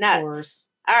 Yeah, Of nuts. course.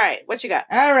 All right, what you got?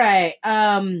 All right.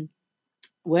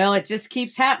 Well, it just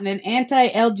keeps happening.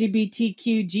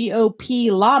 Anti-LGBTQ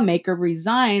GOP lawmaker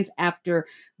resigns after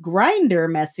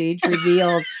Grindr message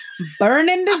reveals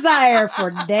burning desire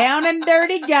for down and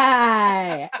dirty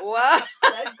guy. What?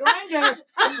 Grindr.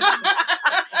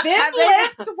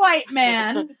 Thin-lipped white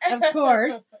man, of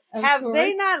course. Have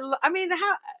they not? I mean,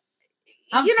 how?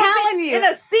 I'm telling you. in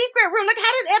a secret room. Like,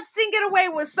 how did Epstein get away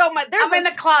with so much? I'm in the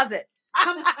closet.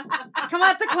 Come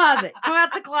out the closet. Come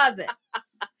out the closet.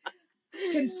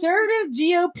 Conservative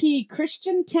GOP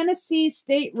Christian Tennessee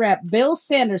State Rep Bill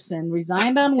Sanderson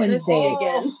resigned on Wednesday,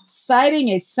 citing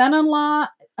his son-in-law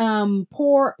was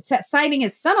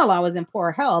in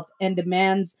poor health and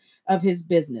demands of his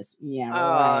business. Yeah,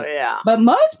 right. Yeah. But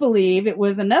most believe it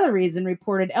was another reason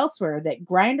reported elsewhere that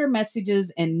Grindr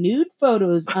messages and nude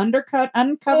photos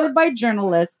uncovered by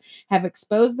journalists have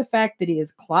exposed the fact that he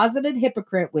is closeted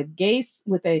hypocrite with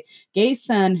a gay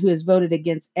son who has voted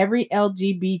against every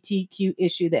LGBTQ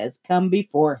issue that has come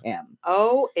before him.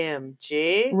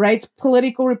 OMG. Writes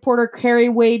political reporter Carrie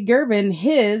Wade Gervin.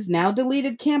 His now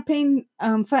deleted campaign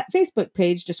Facebook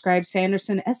page describes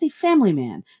Sanderson as a family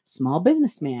man, small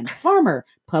businessman, farmer,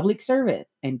 public servant,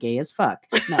 and gay as fuck.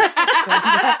 No.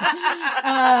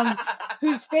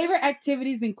 Whose favorite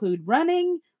activities include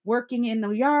running, working in the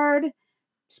yard,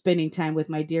 spending time with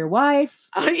my dear wife,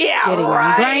 getting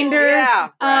on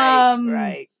Grindr. Yeah,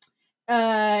 right.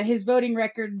 His voting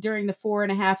record during the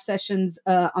 4.5 sessions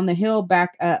on the Hill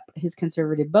back up his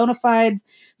conservative bona fides.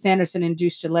 Sanderson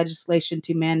introduced a legislation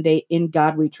to mandate "In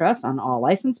God We Trust" on all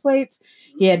license plates.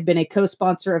 He had been a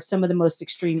co-sponsor of some of the most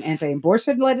extreme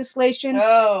anti-abortion legislation,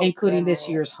 including this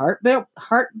year's heartbeat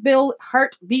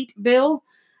bill,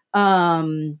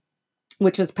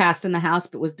 which was passed in the House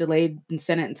but was delayed in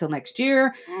Senate until next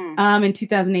year. In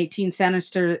 2018,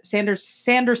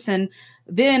 Sanderson,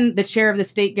 then the chair of the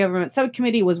state government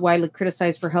subcommittee, was widely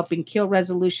criticized for helping kill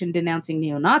resolution denouncing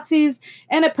neo-Nazis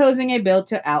and opposing a bill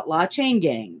to outlaw chain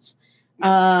gangs.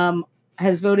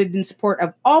 Has voted in support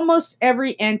of almost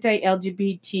every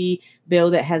anti-LGBT bill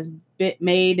that has been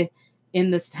made in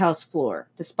this House floor,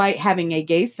 despite having a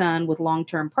gay son with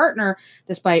long-term partner,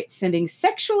 despite sending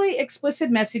sexually explicit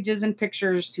messages and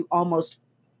pictures to almost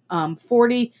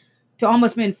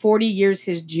been 40 years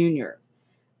his junior.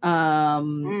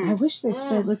 I wish they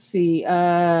said, let's see,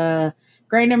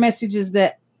 Grindr messages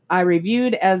that I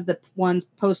reviewed as the ones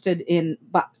posted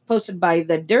by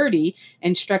The Dirty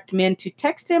instruct men to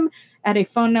text him at a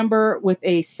phone number with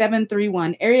a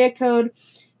 731 area code.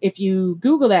 If you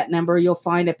Google that number, you'll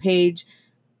find a page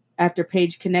after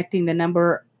page connecting the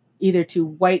number either to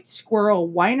White Squirrel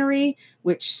Winery,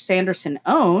 which Sanderson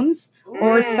owns,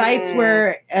 or sites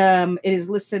where it is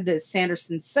listed as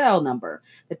Sanderson's cell number.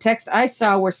 The texts I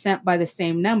saw were sent by the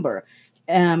same number.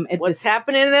 What's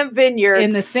happening in them vineyards?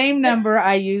 In the same number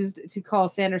I used to call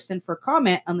Sanderson for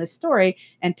comment on this story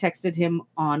and texted him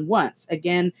on once.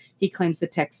 Again, he claims the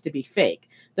text to be fake.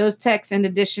 Those texts, in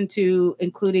addition to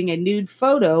including a nude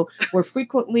photo, were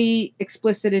frequently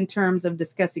explicit in terms of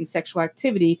discussing sexual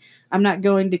activity. I'm not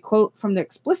going to quote from the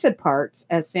explicit parts,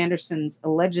 as Sanderson's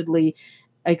allegedly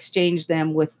exchanged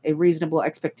them with a reasonable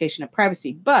expectation of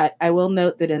privacy. But I will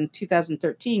note that in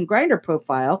 2013 Grindr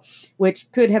profile,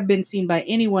 which could have been seen by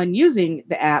anyone using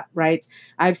the app, writes,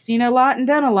 "I've seen a lot and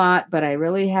done a lot, but I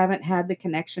really haven't had the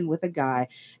connection with a guy,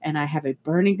 and I have a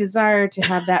burning desire to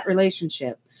have that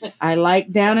relationship. I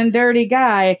like down and dirty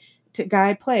guy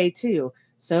play too.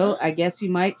 So I guess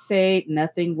you might say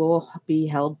nothing will be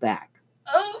held back."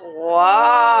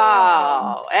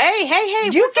 Wow. Hey.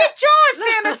 You get yours,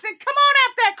 Sanderson. Come on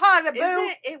out that closet,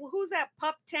 boo. Who's that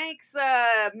Pup Tank's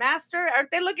master? Aren't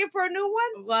they looking for a new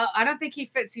one? Well, I don't think he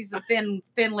fits. He's a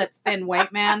thin-lipped, thin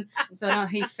white man. So no,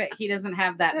 he doesn't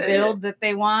have that build that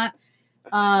they want.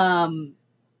 He didn't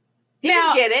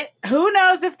get it. Who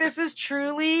knows if this is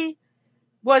truly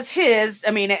was his?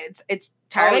 I mean, it's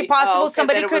entirely possible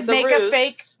somebody could make a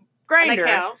fake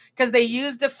Grindr because they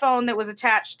used a phone that was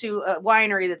attached to a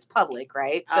winery that's public,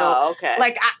 right? So,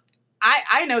 like,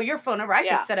 I know your phone number. I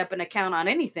can set up an account on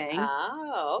anything.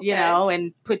 Oh, okay. You know,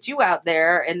 and put you out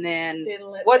there, and then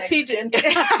what's he doing?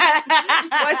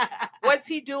 What's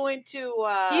he doing to?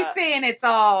 He's saying it's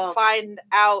all find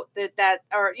out that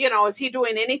or is he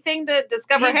doing anything to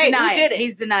discover? Who did it?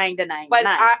 He's denying. But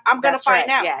I'm going to find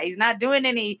out. Yeah, he's not doing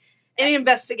any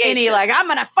investigation. I'm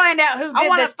going to find out who did this to me. I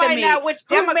want to find out which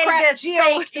Democrat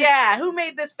who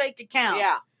made this fake account.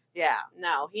 Yeah.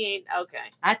 No, he ain't. Okay.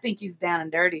 I think he's down and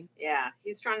dirty. Yeah.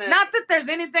 He's trying to. Not that there's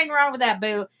anything wrong with that,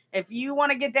 boo. If you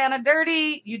want to get down and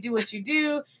dirty, you do what you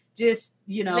do. Just,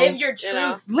 live your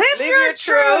truth. Live your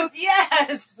truth.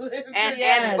 Yes.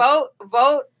 And vote,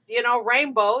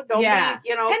 rainbow. Don't Yeah.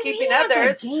 be, And keeping he has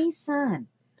others. a gay son.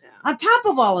 Yeah. On top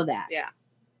of all of that. Yeah.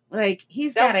 Like,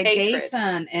 he's got a gay Self-hatred.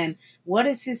 son, and what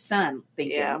is his son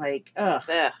thinking? Yeah. Like, ugh.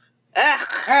 Ugh. Ugh.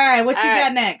 All right, what you All got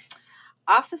right. next?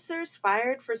 Officers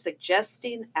fired for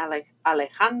suggesting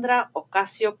Alejandra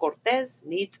Ocasio-Cortez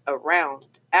needs a round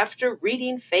after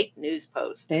reading fake news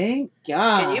posts. Thank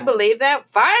God. Can you believe that?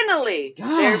 Finally,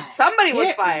 God, somebody was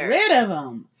get fired. rid of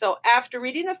him. So after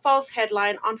reading a false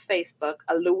headline on Facebook,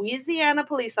 a Louisiana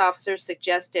police officer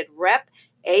suggested Rep.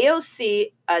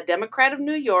 AOC, a Democrat of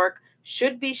New York,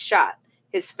 should be shot.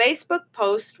 His Facebook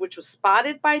post, which was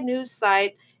spotted by news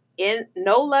site in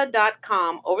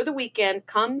NOLA.com over the weekend,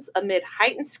 comes amid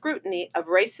heightened scrutiny of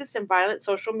racist and violent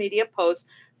social media posts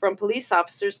from police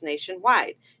officers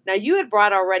nationwide. Now, you had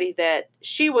brought already that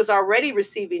she was already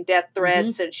receiving death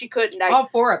threats and she couldn't. All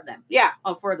four of them. Yeah.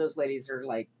 All four of those ladies are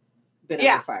like, been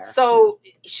Yeah. under fire. So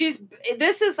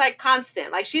this is like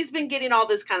constant. Like, she's been getting all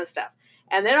this kind of stuff.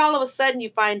 And then all of a sudden you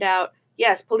find out,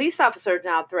 yes, police officers are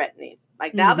now threatening.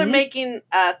 Like, now they're making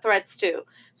threats too.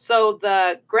 So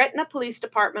the Gretna Police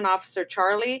Department officer,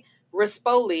 Charlie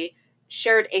Rispoli,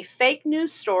 shared a fake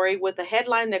news story with a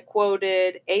headline that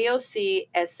quoted AOC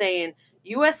as saying,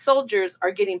 U.S. soldiers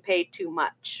are getting paid too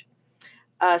much.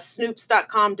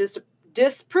 Snoops.com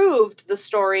disproved the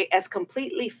story as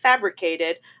completely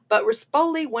fabricated, but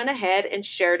Rispoli went ahead and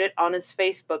shared it on his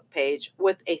Facebook page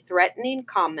with a threatening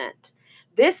comment.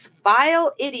 This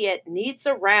vile idiot needs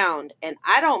a round, and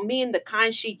I don't mean the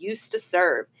kind she used to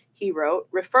serve, he wrote,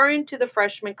 referring to the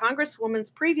freshman congresswoman's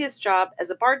previous job as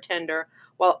a bartender,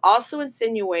 while also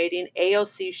insinuating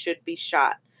AOC should be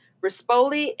shot.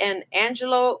 Rispoli and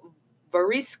Angelo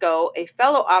Varisco, a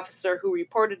fellow officer who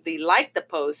reportedly liked the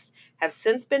post, have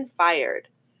since been fired.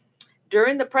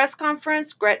 During the press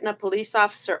conference, Gretna police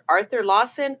officer Arthur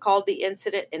Lawson called the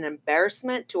incident an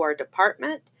embarrassment to our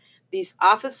department. These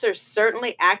officers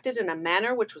certainly acted in a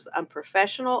manner which was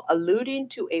unprofessional, alluding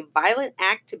to a violent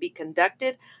act to be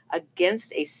conducted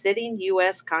against a sitting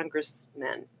U.S.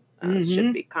 congressman.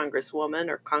 Should be congresswoman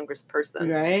or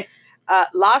congressperson. Right.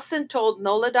 Lawson told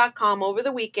NOLA.com over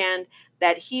the weekend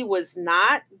that he was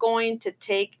not going to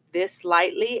take this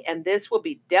lightly, and this will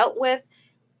be dealt with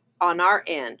on our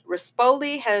end.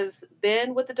 Rispoli has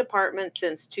been with the department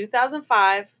since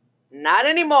 2005. Not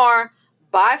anymore.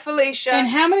 Bye, Felicia. And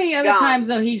how many other Gone. times,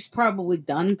 though, he's probably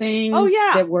done things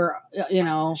that were,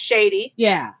 shady.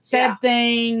 Yeah. Said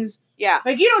things. Yeah.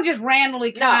 Like, you don't just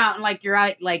randomly come out and like, you're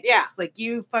out, like, Yeah. it's like,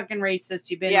 you fucking racist.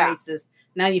 You've been Yeah. racist.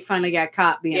 Now you finally got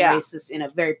caught being racist in a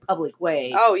very public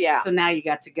way. Oh, yeah. So now you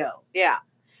got to go. Yeah.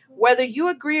 Whether you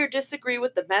agree or disagree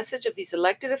with the message of these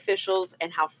elected officials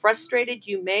and how frustrated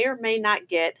you may or may not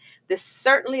get, this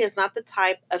certainly is not the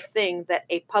type of thing that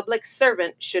a public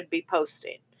servant should be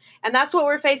posting. And that's what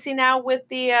we're facing now with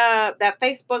the that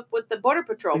Facebook with the Border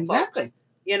Patrol folks.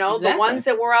 The ones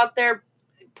that were out there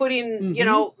putting,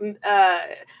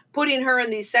 putting her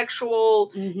in these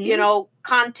sexual,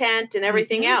 content and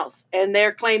everything else. And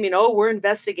they're claiming, oh, we're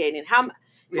investigating.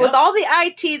 With all the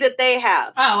IT that they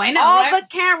have. Oh, I know. All right? the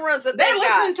cameras that They're they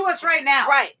listening got. to us right now.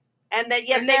 Right. And then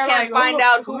yet And they they're can't like, find "Oh,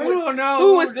 out we who don't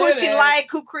know was who did pushing it." like,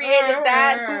 who created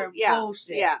that. Yeah.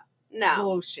 Bullshit. Yeah. No.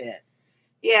 Bullshit.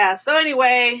 Yeah. So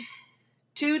anyway,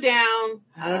 2 down.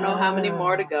 I don't know how many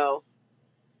more to go.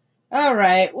 All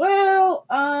right. Well,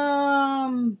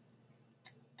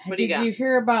 What do you did got? you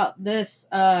hear about this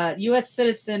U.S.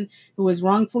 citizen who was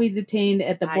wrongfully detained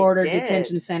at the I border did.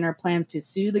 detention center plans to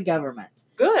sue the government?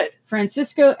 Good.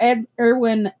 Francisco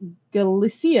Erwin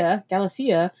Galicia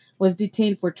was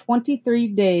detained for 23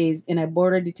 days in a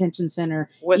border detention center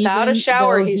Without a even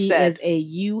shower, though he said. is a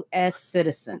U.S.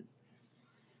 citizen.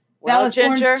 Well,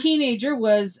 Dallas-born Ginger, teenager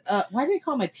was. Why do they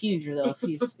call him a teenager though? If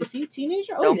is he a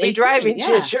teenager? Oh, don't he's be 18. driving,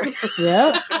 Yeah. Ginger.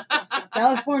 Yep.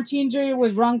 Dallas-born teenager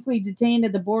was wrongfully detained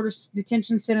at the border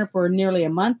detention center for nearly a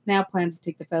month. Now plans to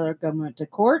take the federal government to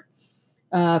court.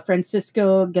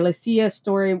 Francisco Galicia's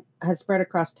story has spread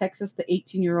across Texas. The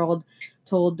 18-year-old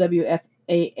told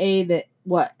WFAA that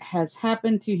what has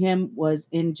happened to him was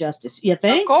injustice. You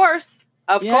think? Of course.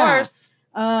 Of course.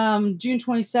 June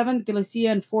 27th, Galicia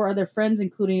and 4 other friends,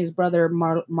 including his brother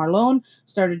Marlon,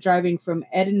 started driving from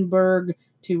Edinburgh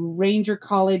to Ranger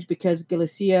College because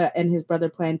Galicia and his brother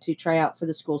planned to try out for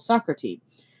the school soccer team.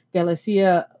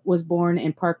 Galicia was born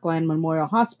in Parkland Memorial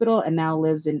Hospital and now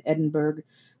lives in Edinburgh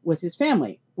with his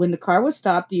family. When the car was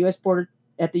stopped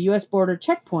at the U.S. border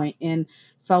checkpoint in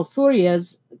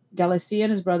Falfurrias, Galicia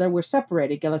and his brother were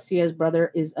separated. Galicia's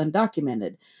brother is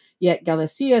undocumented. Yet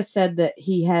Galicia said that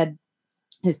he had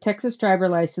his Texas driver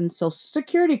license, social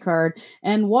security card,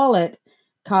 and wallet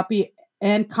copy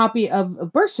and copy of a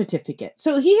birth certificate.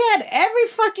 So he had every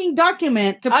fucking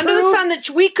document to Under prove, the sun that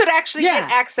we could actually Yeah.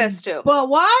 get access to. But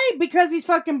why? Because he's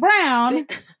fucking brown.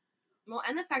 Well,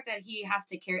 and the fact that he has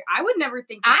to carry, I would never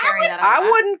think to carry that. I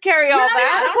wouldn't carry all You're not that. even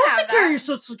I don't supposed have to carry that. your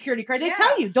social security card. They Yeah.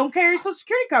 tell you, don't carry your social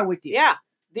security card with you. Yeah.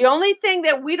 The only thing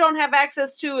that we don't have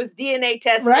access to is DNA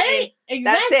testing. Right? That's it.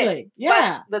 Exactly.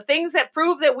 Yeah. But the things that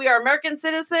prove that we are American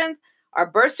citizens are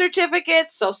birth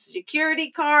certificates, social security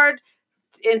card,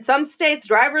 in some states,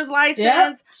 driver's license.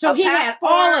 Yeah. So a he had all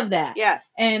passport. of that.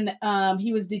 Yes. And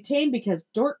he was detained because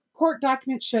court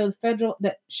documents show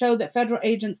that federal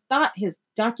agents thought his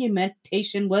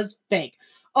documentation was fake.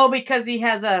 Oh, because he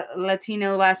has a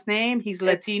Latino last name. He's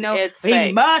Latino. it's he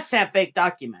fake. must have fake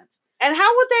documents. And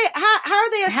how would they? How are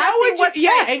they assessing what's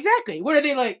Yeah, fake? exactly. What are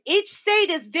they like? Each state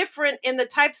is different in the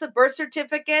types of birth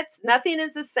certificates. Nothing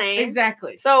is the same.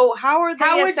 Exactly. So how are they?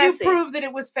 How would you assessing? prove that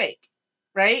it was fake?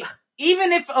 Right?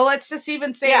 Even if let's just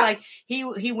even say Yeah. like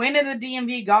he went in the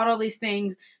DMV, got all these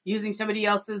things using somebody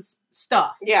else's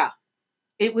stuff. Yeah.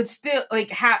 It would still like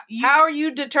how How are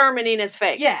you determining it's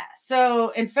fake? Yeah. So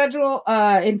in federal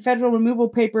removal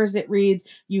papers, it reads,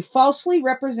 "You falsely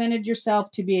represented yourself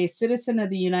to be a citizen of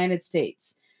the United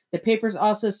States." The papers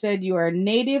also said you are a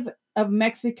native of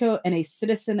Mexico and a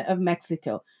citizen of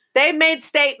Mexico. They made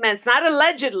statements, not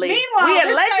allegedly. Meanwhile, we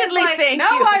this guy's allegedly like, think no,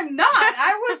 you. I'm not.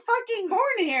 I was fucking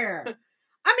born here.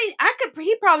 I mean,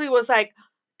 he probably was like,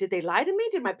 did they lie to me?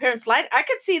 Did my parents lie? I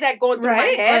could see that going through my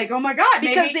Right? head. Like, oh my God,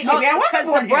 because maybe I wasn't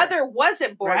born the here. brother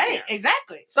wasn't born Right? here.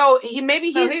 Exactly. So he's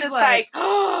he's just like,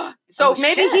 like, so oh,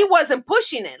 maybe shit. he wasn't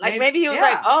pushing it. Like maybe he was Yeah.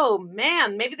 like, oh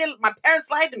man, maybe my parents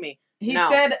lied to me. He No.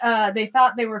 said they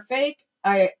thought they were fake.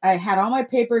 I had all my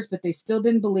papers, but they still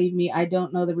didn't believe me. I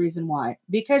don't know the reason why.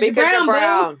 Because you're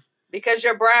brown, boo. Because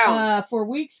you're brown. For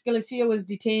weeks, Galicia was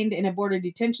detained in a border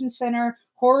detention center.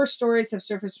 Horror stories have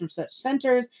surfaced from such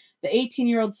centers. The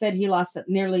 18-year-old said he lost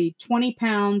nearly 20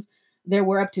 pounds. There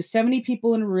were up to 70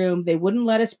 people in a room. They wouldn't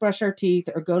let us brush our teeth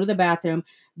or go to the bathroom.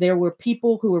 There were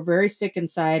people who were very sick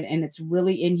inside, and it's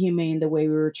really inhumane the way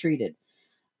we were treated.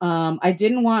 I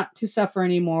didn't want to suffer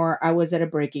anymore. I was at a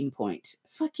breaking point.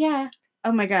 Fuck yeah.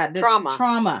 Oh my God. The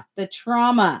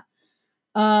trauma.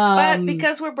 But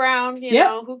because we're brown, you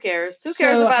know, who cares? Who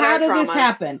cares about how our did traumas? this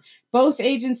happen? Both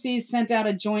agencies sent out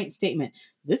a joint statement.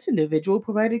 This individual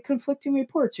provided conflicting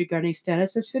reports regarding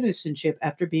status of citizenship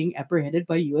after being apprehended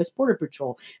by U.S. Border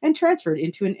Patrol and transferred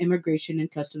into an Immigration and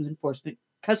Customs Enforcement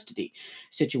custody.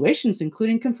 Situations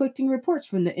including conflicting reports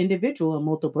from the individual and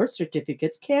multiple birth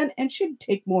certificates can and should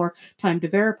take more time to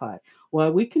verify.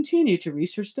 While we continue to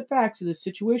research the facts of the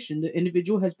situation, the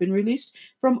individual has been released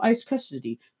from ICE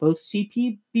custody. Both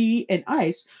CPB and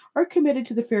ICE are committed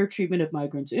to the fair treatment of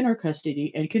migrants in our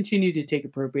custody and continue to take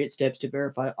appropriate steps to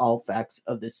verify all facts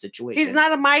of this situation. He's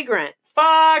not a migrant.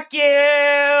 Fuck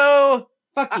you!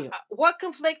 Fuck you. What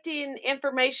conflicting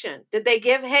information did they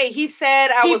give? Hey, he said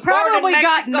He was born in probably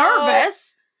got Mexico.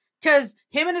 nervous because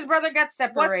him and his brother got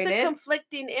separated. What's the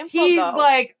conflicting info? He's though?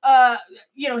 like,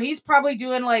 he's probably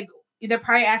doing like, they're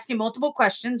probably asking multiple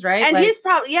questions, right? And like, he's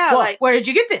probably, yeah, well, like, where did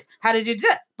you get this? How did you do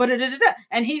that? But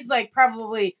and he's like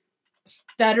probably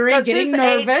stuttering, 'Cause getting he's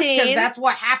nervous because 18. that's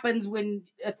what happens when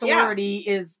authority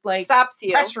is like stops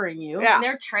you. pressuring you. Yeah. And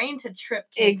they're trained to trip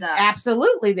kids up.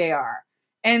 Absolutely, they are.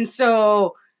 And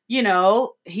so,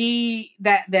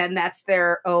 that's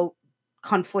their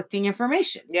conflicting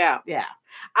information. Yeah. Yeah.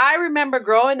 I remember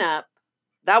growing up,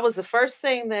 that was the first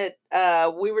thing that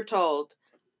we were told.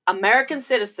 American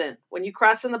citizen, when you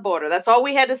cross in the border. That's all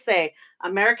we had to say.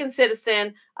 American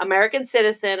citizen, American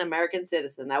citizen, American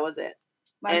citizen. That was it.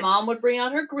 My mom would bring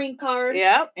out her green card.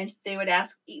 Yep. And they would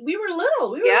ask, we were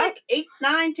little. We were Yep. like 8,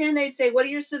 9, 10. They'd say, what are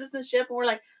your citizenship? And we're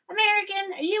like,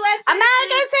 American, U.S.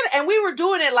 American citizen. And we were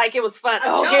doing it like it was fun.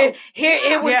 A Okay, joke.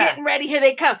 here we're getting ready. Here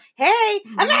they come. Hey,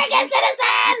 American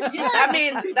citizen. Yeah. I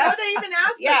mean, Or that's they even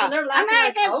asked us, yeah. and they're laughing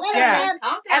American like, okay, citizen.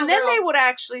 calm down, And then girl. they would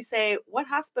actually say, what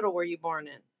hospital were you born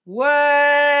in?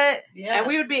 What? Yes. And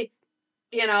we would be,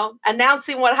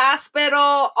 announcing what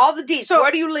hospital, all the deets. So-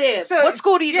 Where do you live? so- what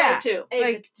school do you yeah. go to? Hey,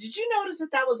 like- but did you notice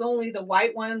that was only the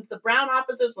white ones? The brown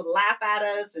officers would laugh at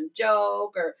us and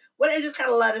joke or what, and just kind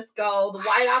of let us go. The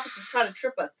white officers try to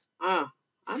trip us. I'm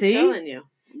See? telling you.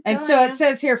 And so it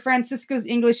says here, Francisco's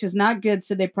English is not good,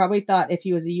 so they probably thought if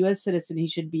he was a U.S. citizen, he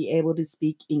should be able to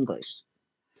speak English.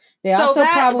 They So also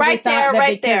that probably right thought there, that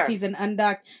right because there. he's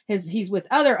an he's with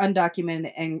other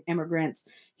undocumented immigrants,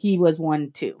 he was one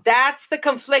too. That's the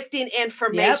conflicting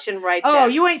information right there. Oh,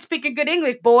 you ain't speaking good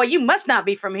English, boy. You must not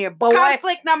be from here, boy.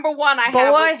 Conflict number one I have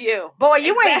Boy. with you. Boy,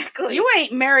 Exactly. you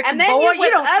ain't American, And then boy. you're You with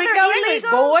don't speak other no English,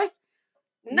 illegals? boy.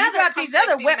 Another got these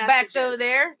other conflicting wetbacks over messages.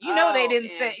 there. You know they didn't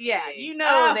say. Yeah, you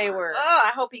know they were. Oh, I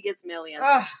hope he gets millions.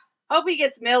 Ugh. Hope he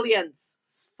gets millions.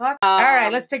 Fuck. All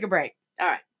right, let's take a break. All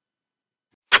right.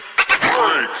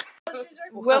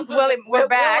 We're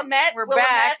back. We're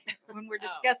back when we're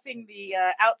discussing the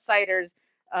Outsiders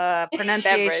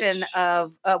pronunciation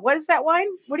of what is that wine?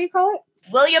 What do you call it?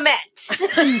 Williamette.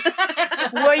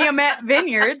 Willamette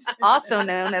Vineyards, also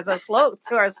known as to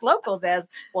our locals as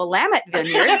Willamette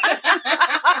Vineyards.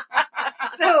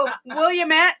 So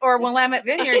Willamette or Willamette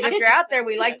Vineyards, if you're out there,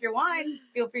 we like your wine.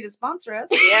 Feel free to sponsor us.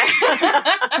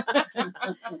 Yeah.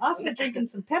 Also drinking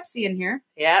some Pepsi in here.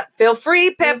 Yeah. Feel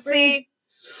free, Feel Pepsi. free.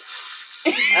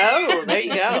 Oh, there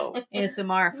you go.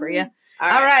 ASMR for you. All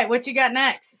All right, what you got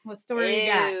next? What story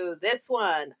you got? Ew, this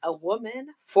one, a woman,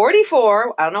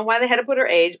 44. I don't know why they had to put her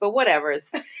age, but whatever.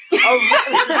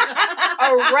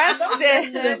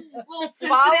 Arrested.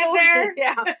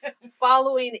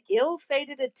 Following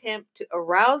ill-fated attempt to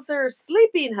arouse her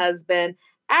sleeping husband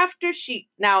after she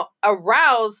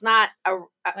arouse, not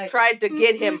tried to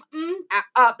get him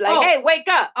up. Like, hey, wake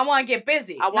up! I want to get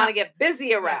busy. I want to get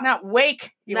busy aroused. Not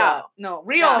wake. You up. No,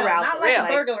 real No, arousal. Not like Really?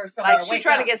 a burglar somewhere. Like she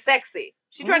trying to get sexy.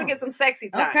 She trying to get some sexy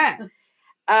time.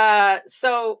 Okay.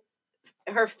 So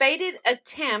her fated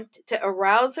attempt to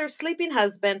arouse her sleeping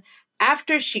husband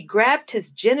after she grabbed his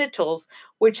genitals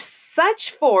with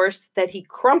such force that he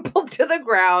crumpled to the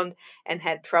ground and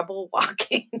had trouble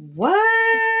walking. What?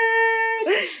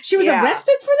 She was Yeah.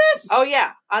 arrested for this? Oh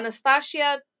yeah,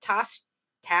 Anastasia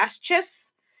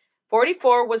Taschis,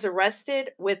 44, was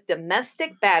arrested with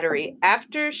domestic battery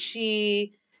after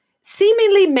she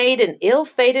seemingly made an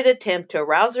ill-fated attempt to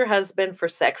arouse her husband for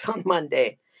sex on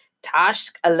Monday. Tosh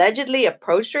allegedly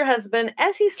approached her husband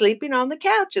as he's sleeping on the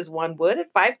couch, as one would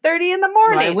at 5:30 in the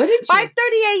morning. Why wouldn't you?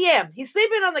 5:30 a.m. He's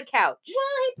sleeping on the couch. Well,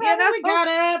 he probably got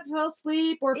up, fell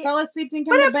asleep, or fell asleep and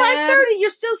come But to at bed. 5:30, you're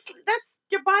still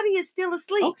your body is still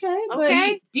asleep. Okay, but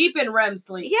Okay. Deep in REM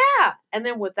sleep. Yeah, and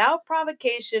then without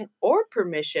provocation or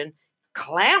permission,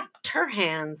 clamped her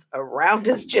hands around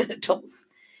his genitals.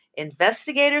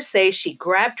 Investigators say she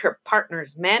grabbed her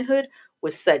partner's manhood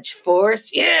with such force,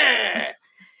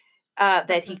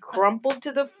 that he crumpled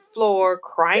to the floor,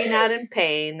 crying out in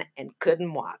pain, and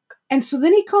couldn't walk. and so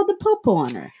then he called the popo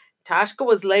on her. Toshka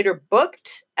was later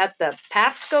booked at the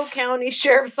Pasco County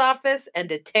Sheriff's Office and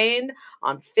detained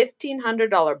on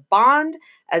 $1,500 bond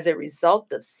as a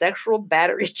result of sexual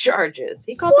battery charges.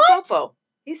 He called What? the popo.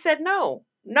 He said no.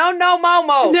 No,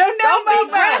 Momo. No, Don't be Momo.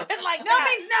 grabbing like No that.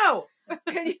 means no.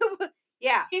 Can you?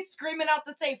 Yeah. He's screaming out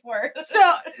the safe word.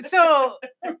 So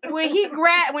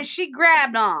when she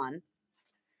grabbed on,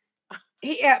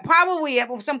 he probably at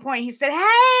some point he said,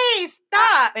 "Hey,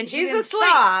 stop!" And she He's didn't asleep.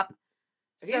 stop.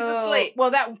 He's So- asleep.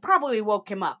 Well, that probably woke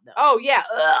him up though. Oh, yeah.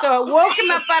 So it woke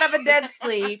him up out of a dead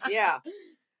sleep, Yeah.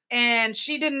 and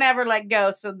she didn't ever let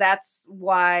go. So that's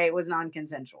why it was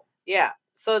non-consensual. Yeah.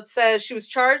 So it says she was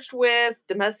charged with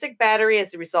domestic battery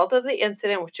as a result of the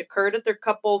incident, which occurred at their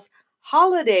couple's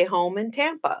holiday home in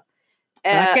Tampa.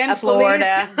 Back in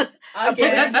Florida. But they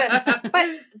got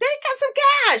some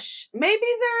cash. Maybe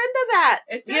they're into that.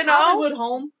 It's you a know? Hollywood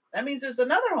home. That means there's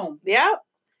another home. Yeah.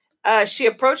 She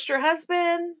approached her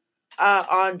husband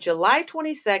on July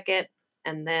 22nd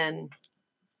and then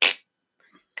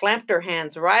clamped her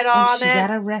hands right And on she it. got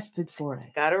arrested for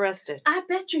it. Got arrested. I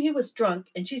bet you he was drunk,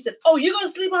 and she said, "Oh, you're gonna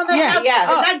sleep on that Yeah, couch yeah.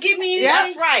 and not give me anything?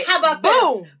 That's right. How about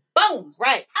Boom. this? Boom.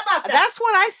 Right. How about that? That's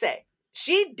what I say.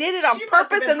 She did it on She must have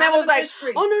purpose been and then hot was in the like, fish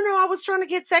grease. oh, no, I was trying to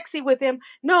get sexy with him.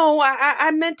 No,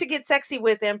 I meant to get sexy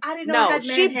with him. I didn't know I No, had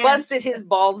she man hands. busted his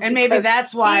balls. And maybe because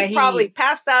that's why he probably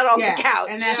passed out on the couch.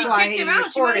 and that's She why kicked he him out.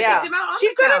 She might reported. have Yeah. kicked him out on She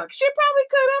the could have. couch. She probably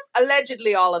could have.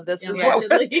 Allegedly, all of this is what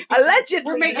Allegedly.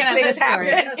 allegedly We're making up these this things story.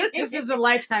 happened. This is a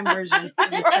lifetime version of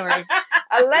the story.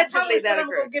 Allegedly Probably that said, "I'm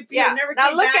gonna occurred. get beat," Yeah. and never Now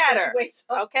came look back at when she her. wakes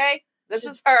up. Okay, this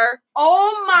is her.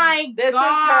 Oh my This gosh.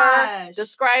 is her.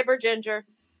 Describe her, Ginger.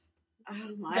 Oh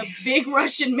The my! big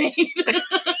Russian maid.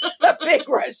 The big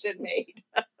Russian maid.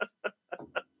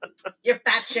 You're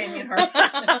fat shaming her.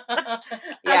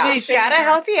 Yeah. She's got a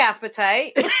healthy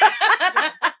appetite. Hey,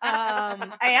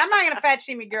 I'm not gonna fat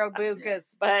shame a girl, boo,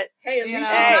 because But Hey, at You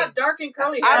least know. she's Hey. not dark and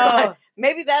curly hair. I,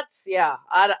 maybe that's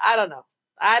I don't know.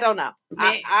 I don't know.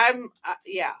 May- I'm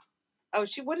yeah. Oh,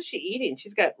 what is she eating?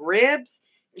 She's got ribs.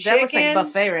 that looks like chicken.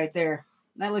 buffet right there.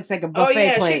 That looks like a Oh buffet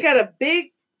yeah, plate. she got a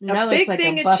big that looks like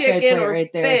thing a of buffet chicken plate or right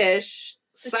there. fish,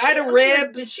 Did side she- of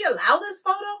ribs. Did she allow this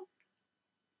photo?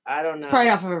 I don't know. It's probably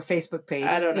off of her Facebook page.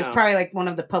 I don't It was know. probably like one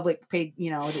of the public page,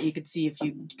 that you could see if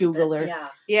you Google her. Yeah.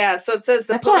 Yeah, so it says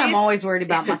the That's police. what I'm always worried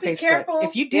about my Be Facebook. careful.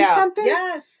 If you do Yeah. something,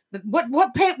 Yes.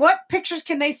 what pictures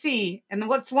can they see, and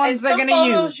what's ones And they're some going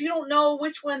to photos, use? you don't know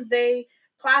which ones they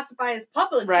classify as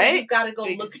public. So Right. you've got to go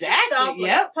look Exactly, at yourself. Look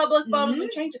yep. at public photos and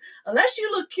change it. Unless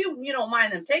you look cute, you don't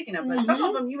mind them taking them. But some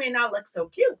of them, you may not look so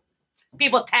cute.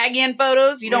 People tag in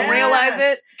photos, you don't Yes. realize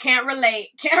it. Can't relate.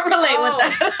 Can't relate with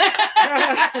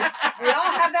that. We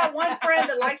all have that one friend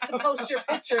that likes to post your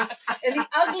pictures in the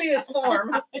ugliest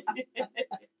form.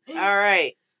 All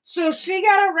right. So she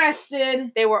got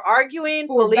arrested. They were arguing.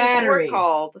 For Police battery. were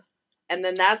called. And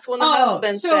then that's when the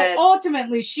husband so said,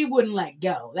 ultimately she wouldn't let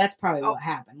go. That's probably what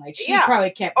happened. Like she Yeah. probably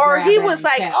kept or he grabbing was and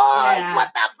like, kept- oh, yeah. what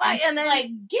the fuck? And And then, like,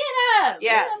 get up.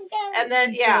 Yes. get up. And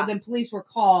then, So yeah. then police were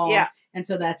called. Yeah. And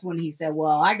so that's when he said,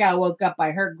 well, I got woke up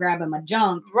by her grabbing my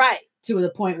junk right. to the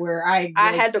point where I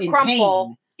I was had to in crumple.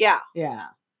 pain. Yeah. Yeah.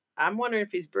 I'm wondering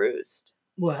if he's bruised.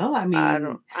 Well, I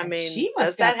mean, does she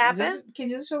must that got- happen? Can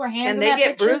you just show her hands? Can in they that get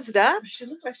picture? bruised up? She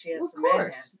looked like she has Of some man course,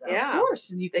 hands, though. Yeah. Of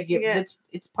course, you They could can get. get-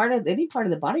 It's part of any part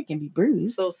of the body can be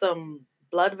bruised. So some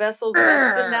blood vessels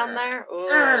busting down there.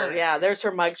 Oh, yeah. There's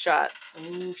her mugshot.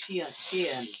 oh,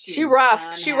 She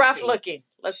rough. She rough looking.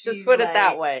 Let's just She's put it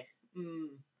that like- way. Mm.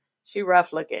 She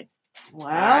rough looking. Well,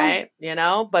 All right.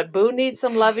 But Boo needs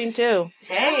some loving too.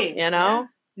 Hey, You know?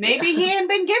 maybe he ain't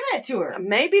been giving it to her.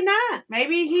 Maybe not.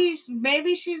 Maybe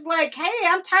she's like, hey,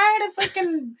 I'm tired of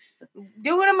freaking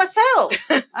doing it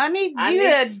myself. I need I you need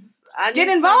to s- I get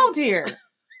need involved here. some-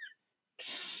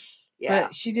 Yeah.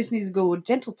 but she just needs to go with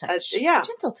gentle touch. yeah.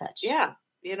 gentle touch. Yeah.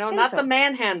 Not the Gentle.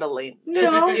 manhandling. No.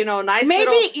 Just, nice Maybe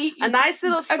little, a nice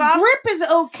little a soft grip is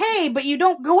okay, but you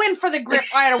don't go in for the grip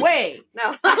right away.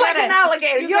 No, not like gotta- an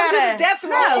alligator. You gotta do the death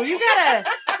roll. No, you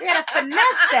gotta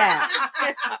finesse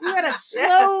that. You gotta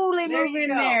slowly There move you in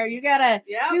go. there. You gotta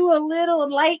Yeah. do a little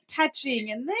light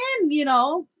touching, and then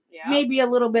Yeah. maybe a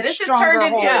little bit This has stronger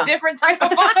turned into hold. a different type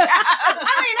of podcast.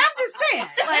 I mean, I'm just saying.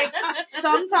 Like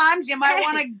sometimes you might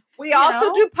want to. We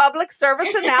also do public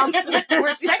service announcements.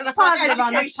 We're sex positive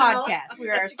on this Educational. podcast. We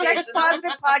are a sex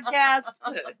positive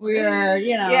podcast. We are,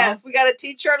 Yes, we got to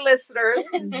teach our listeners.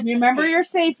 remember your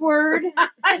safe word.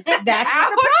 That's what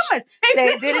the promise.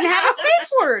 They didn't have a safe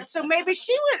word, so maybe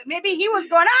he was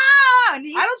going and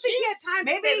I don't think he had time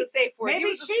to say the safe word. He Maybe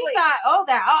was she asleep. thought,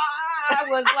 I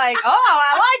was like,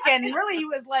 I like it, and really he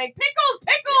was like,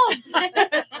 pickles.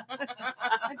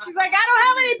 And she's like, I don't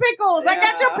have any pickles. I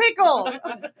got your pickle.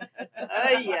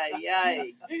 Ay, ay,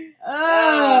 ay.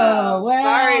 Oh, well.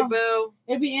 Sorry, Boo.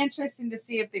 It'd be interesting to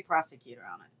see if they prosecute her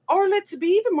on it. Or let's be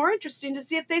even more interesting to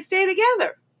see if they stay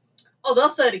together. Oh, they'll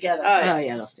stay together. Oh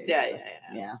yeah, they'll stay. Yeah, together.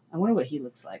 yeah. Yeah. I wonder what he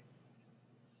looks like.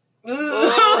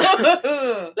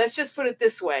 Let's just put it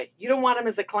this way. You don't want him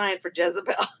as a client for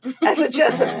Jezebel. As a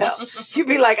Jezebel. You'd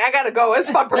be like, I gotta go.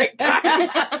 It's my break time.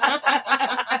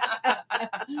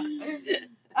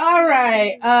 All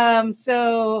right.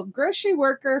 So grocery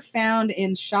worker found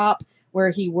in shop where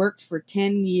he worked for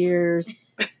 10 years.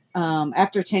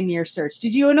 After 10-year search.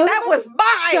 Did you know That was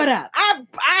mine. Shut up. I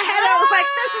was like,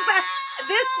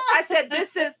 I said,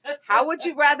 this is, how would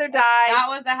you rather die? That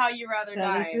was the how you rather So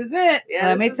die. this is it. Yeah,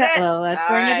 Let this me is tell. it. Well, let's All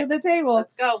bring right. it to the table.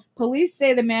 Let's go. Police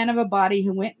say the man of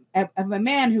a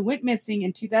man who went missing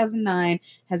in 2009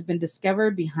 has been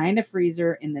discovered behind a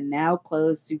freezer in the now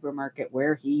closed supermarket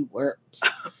where he worked.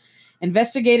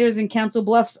 Investigators in Council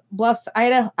Bluffs,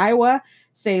 Iowa,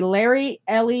 say Larry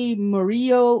Eli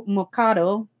Murillo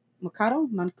Moncado,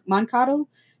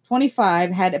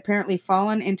 25, had apparently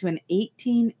fallen into an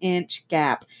 18-inch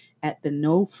gap at the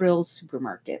No Frills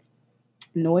supermarket.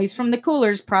 Noise from the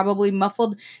coolers probably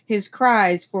muffled his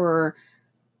cries for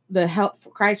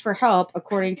help,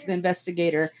 according to the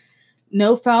investigator.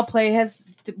 No foul play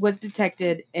was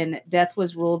detected, and death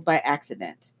was ruled by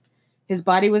accident. His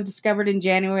body was discovered in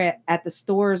January at the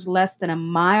stores less than a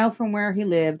mile from where he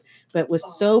lived, but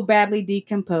was so badly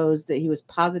decomposed that he was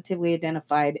positively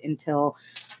identified until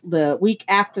the week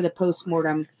after the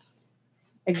postmortem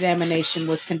examination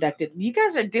was conducted. You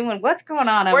guys are doing what's going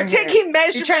on over We're here? taking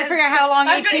measurements. You're trying to figure out how long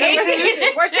 18 inches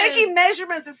is. We're taking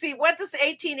measurements to see what does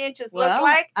 18 inches look Well,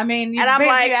 like. I mean, And I'm depends if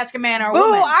like, you ask a man or a Boo,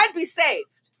 woman. I'd be safe.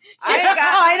 I ain't got,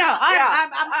 I know.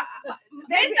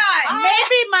 Yeah.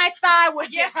 Maybe my thigh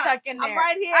would Yeah. get stuck in there. I'm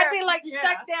right here. I'd be like Yeah.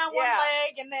 stuck down one Yeah.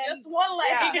 leg and then Just one leg.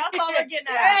 Yeah. That's all they're getting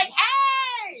Yeah. at. like,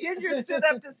 hey, Ginger stood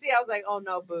up to see. I was like, "Oh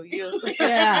no, boo! You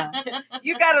Yeah.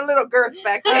 you got a little girth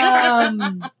back there."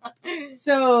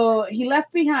 So he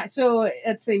left behind. So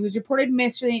let's see. He was reported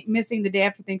missing the day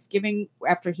after Thanksgiving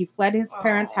after he fled his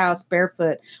parents' Aw. house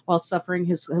barefoot while suffering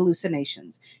his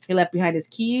hallucinations. He left behind his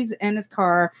keys and his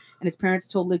car, and his parents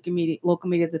told local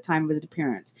media at the time of his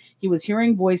appearance. He was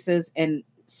hearing voices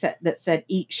that said,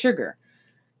 "Eat sugar."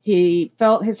 He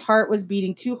felt his heart was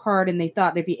beating too hard, and they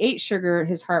thought if he ate sugar,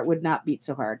 his heart would not beat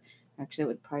so hard. Actually, it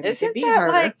would probably make it Isn't beat that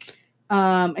harder.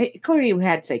 like? Clearly, he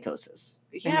had psychosis.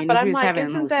 Yeah, I mean, but he I'm was like, having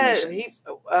isn't that hallucinations.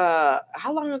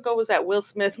 how long ago was that Will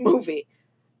Smith movie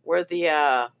where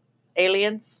the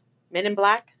aliens, Men in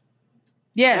Black?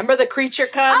 Yes. Remember the creature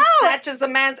comes, Oh! snatches the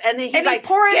man's, and he's and like, he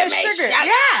pouring "Give his me sugar. sugar."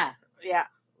 Yeah. Yeah.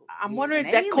 I'm He's wondering an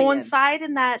if that alien. coincide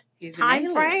in that He's an time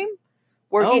alien. frame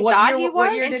where Oh, he what thought year- he what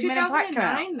was. year In did Men in Black come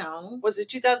out? 2009, no. Was it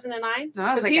 2009? No,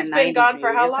 that was like he's a been 90s gone for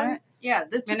movie, how isn't long? it? Yeah,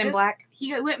 Men in Black?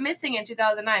 He went missing in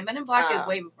 2009. Men in Black is Oh.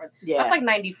 way before. Yeah. That's like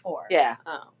 94. Yeah.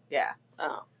 Oh, Yeah.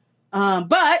 oh,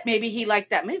 But maybe he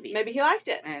liked that movie. maybe he liked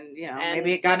it. And, And,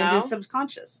 maybe it got you into know? his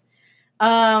subconscious.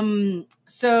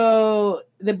 So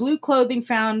the blue clothing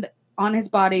found on his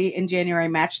body in January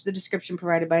matched the description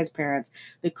provided by his parents.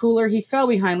 The cooler he fell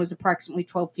behind was approximately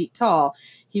 12 feet tall.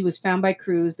 He was found by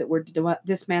crews that were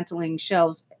dismantling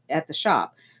shelves at the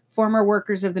shop. Former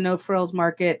workers of the No Frills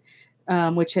Market,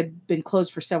 which had been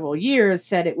closed for several years,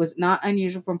 said it was not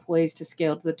unusual for employees to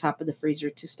scale to the top of the freezer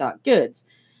to stock goods.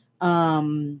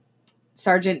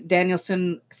 Sergeant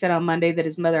Danielson said on Monday that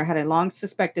his mother had long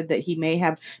suspected that he may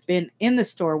have been in the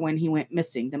store when he went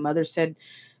missing. The mother said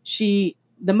she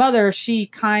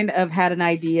kind of had an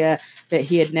idea that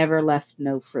he had never left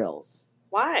No Frills.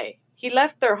 Why? He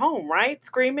left their home, right?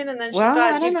 Screaming, and then she Well, I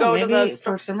thought don't he'd know. go to Maybe the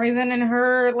for some reason in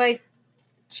her, like,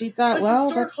 she thought, Was well,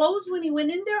 the store that's... closed when he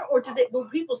went in there, or were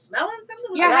people smelling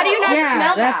something? Was Yeah, that how do you all? not Yeah,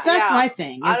 smell that's that? Yeah. my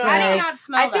thing. I It's don't How do you like, not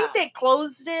smell I that? think they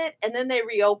closed it and then they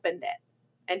reopened it.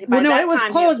 And by well, no, that it was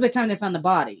time, closed by the time they found the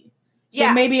body. So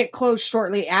Yeah. maybe it closed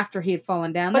shortly after he had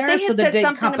fallen down But there. they So had the said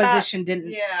something about- decomposition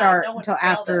didn't Yeah, start no one until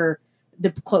smelled after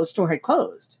the store had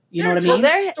closed. You know There what I are mean? tons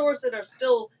of There- stores that are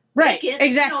still Right, vacant.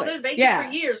 exactly. They're vacant Yeah.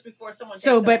 for years before someone.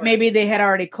 So, takes but over. maybe they had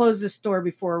already closed the store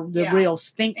before the Yeah. real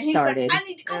stink And he's started. like, I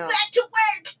need to go Yeah. back to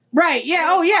work. Right? Yeah.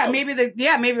 It Oh, was yeah. closed.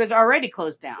 Maybe it was already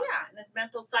closed down. Yeah, and his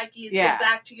mental psyche is Yeah. get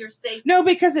back to your safe. No,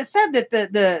 because it said that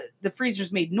the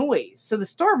freezers made noise, so the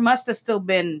store must have still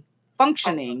been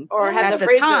functioning or had at the the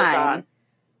freezers time. on.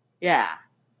 Yeah.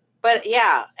 But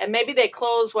yeah, and maybe they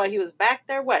closed while he was back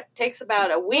there. What takes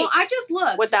about a week Well, I just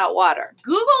looked. without water?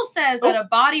 Google says that Oh. a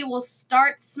body will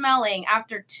start smelling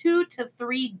after 2 to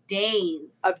 3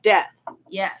 days. Of death.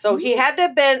 Yes. So he had to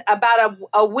have been about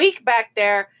a week back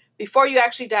there before you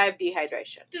actually die of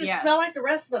dehydration. Did it Yes. smell like the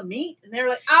rest of the meat? And they were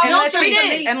like, oh, Unless no, he, three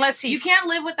days. unless he, you can't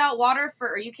live without water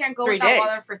or you can't go 3 without days.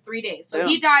 water for 3 days. So Boom.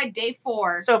 he died day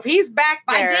 4. So if he's back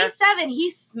By there, day 7,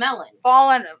 he's smelling.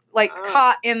 fallen, like Oh.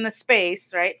 caught in the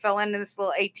space, right? Fell into this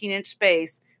little 18-inch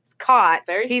space. Is caught.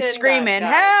 Very He's thin screaming, guy.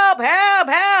 "Help! Help!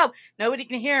 Help!" Nobody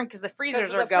can hear him because the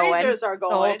freezers are going. Freezers are The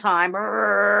whole going. time.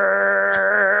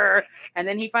 And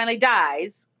then he finally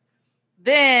dies.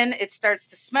 Then it starts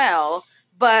to smell,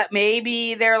 but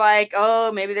maybe they're like,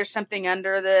 oh, maybe there's something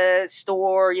under the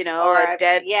store, Or a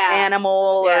dead yeah.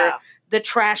 animal Yeah. or the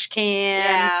trash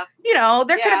can. Yeah.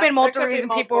 There could have been there multiple could be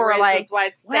reasons people multiple were like, reasons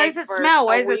why, why does it smell?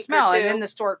 Why does it smell? And then the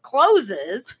store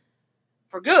closes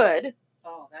for good,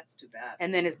 Oh, that's too bad.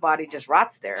 and then his body just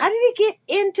rots there. How did he get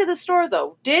into the store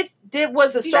though?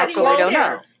 Was the store That's what we don't closed?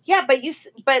 know. Yeah,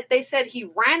 but they said he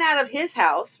ran out of his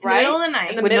house, In the right? middle of the night.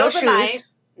 In the With middle no of the shoes. night,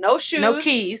 no shoes, No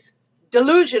keys.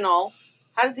 delusional.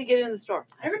 How does he get in the store?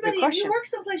 That's a good Everybody, if question. you work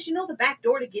someplace, you know the back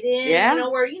door to get in. Yeah. You know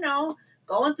where,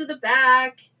 going through the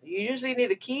back. You usually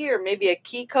need a key or maybe a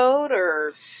key code or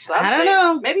something. I don't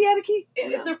know. Maybe he had a key.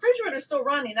 If the refrigerator's still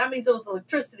running, that means there was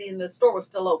electricity and the store was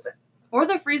still open. Or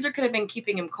the freezer could have been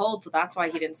keeping him cold, so that's why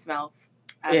he didn't smell.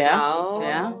 as Yeah. Oh.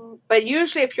 Yeah. But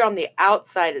usually if you're on the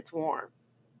outside, it's warm.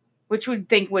 Which would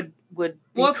think would Well,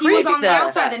 if he increase was on the the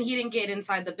outside, then he didn't get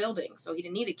inside the building, so he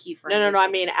didn't need a key for No, anything. I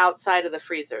mean outside of the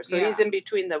freezer. So Yeah. he's in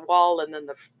between the wall and then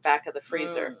the back of the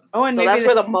freezer. Oh, and So maybe that's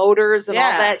where the motors and all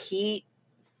Yeah. that heat,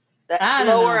 that I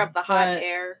don't blower know, of the hot but-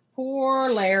 air. poor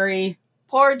Larry.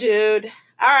 Poor dude.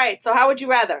 All right. So how would you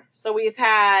rather? So we've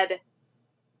had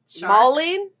Shark,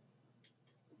 mauling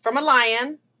from a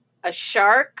lion, a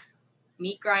shark,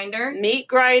 meat grinder. meat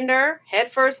grinder, head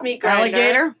first meat grinder,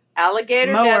 Alligator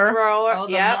alligator Mower. death rower, Oh,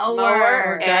 the yep,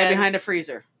 mower. or guy and behind a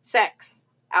freezer. sex.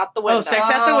 out the window. Oh, sex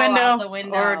out the Oh, window, out the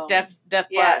window. or death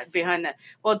Yes. behind that.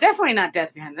 Well, definitely not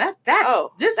death behind that. That's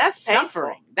that's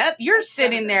suffering. That you're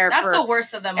sitting there That's for the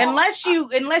worst of them all. unless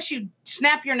you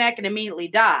snap your neck and immediately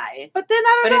die. But then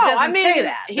I But don't it know. doesn't say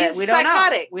that. He's We don't know.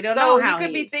 psychotic. We don't so know how he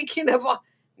could he- be thinking of,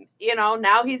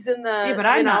 now he's in the. Yeah, but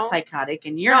I'm not psychotic,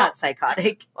 and you're No. not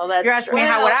psychotic. Well, that's You're asking me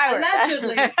how would I would.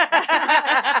 Allegedly.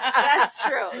 That's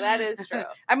true. That is true.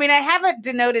 I mean, I haven't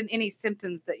denoted any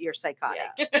symptoms that you're psychotic.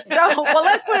 So, well,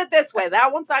 let's put it this way.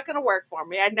 That one's not going to work for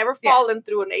me. I'd never fallen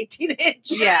through an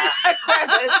 18-inch Yeah.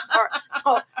 crevice.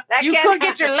 So that You can't could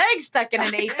get your leg stuck in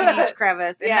an 18-inch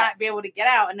crevice and Yes. not be able to get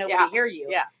out and nobody Yeah. hear you.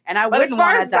 Yeah. And I But as wouldn't far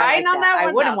want to as die dying like on that. that I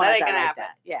one, wouldn't no, want that to ain't die gonna like happen.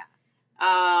 that. Yeah.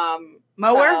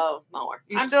 Mower? Mower? Mower.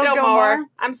 You're I'm still still going mower. mower?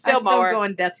 I'm still I'm mower. still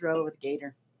going death row with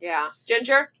Gator. Yeah.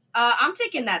 Ginger? I'm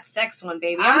taking that sex one,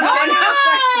 baby. I'm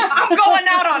I'm going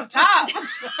out on top.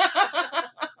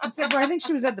 Except for I think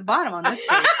she was at the bottom on this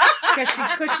case because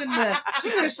she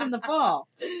cushioned the fall.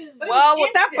 Well,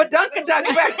 with that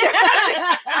badunkadunk back there,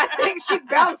 I think she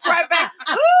bounced right back.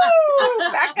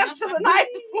 Ooh, back up to the ninth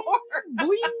floor.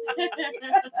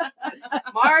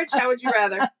 Marge, how would you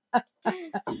rather?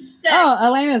 Oh,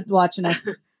 Elena's watching us.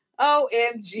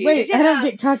 OMG. Wait, I don't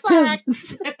get cocktails.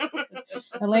 Sex.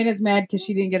 Elena's mad because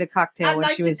she didn't get a cocktail I'd when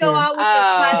like she to was go here. out with a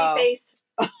Oh. smiley face.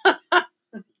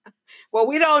 Well,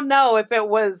 we don't know if it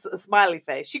was a smiley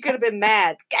face. She could have been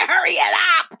mad. Hurry it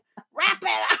up. Wrap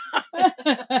it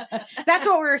up. That's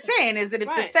what we were saying is that if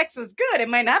the Right. sex was good, it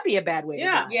might not be a bad way to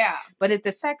Yeah. die. Yeah. But if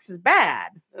the sex is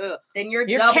bad, Ugh. Then you're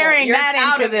you're carrying You're that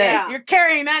out into of the it. Yeah. you're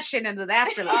carrying that shit into the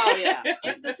afterlife. Oh, yeah.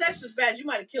 If the sex was bad, you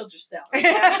might have killed yourself.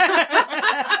 Yeah.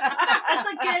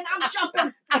 Again, I'm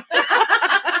jumping.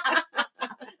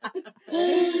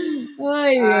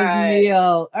 Ay, Dios right.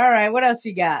 mío. All right, what else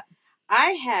you got?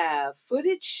 I have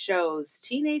footage shows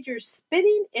teenagers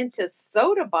spitting into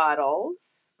soda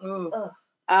bottles, Ooh.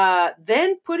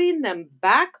 then putting them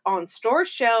back on store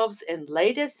shelves in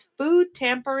latest food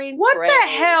tampering. What craze. the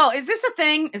hell? Is this a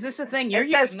thing? Is this a thing? It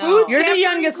says No. food You're the tampering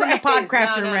youngest in the craze.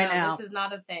 podcraft room right now. This is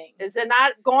not a thing. Is it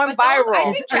not going But those- viral?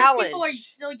 I think those Challenge. people are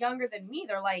still younger than me.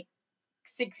 They're like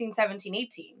 16, 17,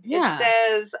 18. Yeah. It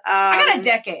says I got a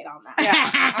decade on that.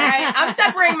 All right, I'm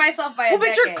separating myself by a Well, but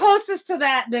decade. you're closest to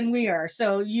that than we are,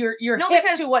 so you're No, hip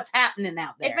because to what's happening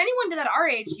out there. If anyone did at our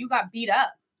age, you got beat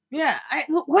up. Yeah,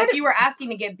 Like you were asking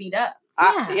to get beat up.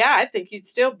 I think you'd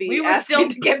still be We were asking still-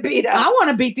 to get beat up. I want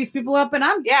to beat these people up, and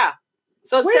I'm Yeah.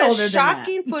 So it Way older says than that.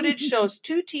 shocking footage shows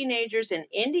two teenagers in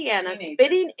Indiana Teenagers.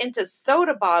 spitting into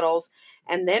soda bottles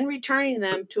and then returning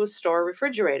them to a store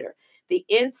refrigerator.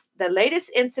 The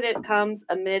latest incident comes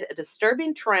amid a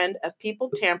disturbing trend of people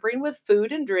tampering with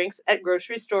food and drinks at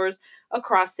grocery stores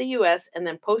across the U.S. and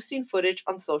then posting footage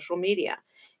on social media.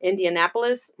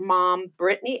 Indianapolis mom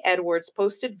Brittany Edwards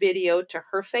posted video to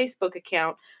her Facebook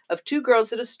account of two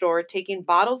girls at a store taking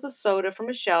bottles of soda from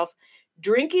a shelf,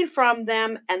 drinking from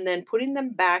them, and then putting them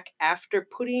back after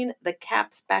putting the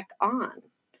caps back on.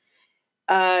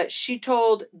 She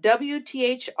told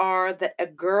WTHR that a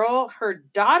girl her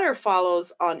daughter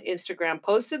follows on Instagram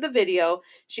posted the video.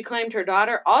 She claimed her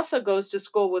daughter also goes to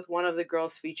school with one of the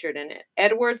girls featured in it.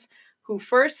 Edwards, who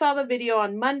first saw the video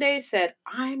on Monday, said,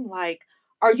 "I'm like,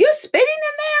 are you spitting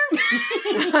in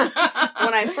there?"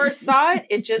 When I first saw it,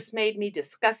 it just made me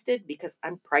disgusted because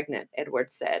I'm pregnant,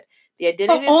 Edwards said. The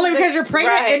identities only of the- because you're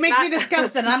pregnant. Right, It makes me not-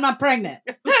 disgusted. And I'm not pregnant.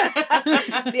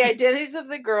 The identities of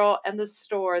the girl and the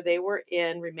store they were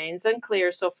in remains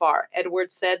unclear so far.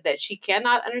 Edwards said that she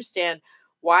cannot understand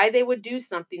why they would do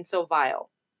something so vile.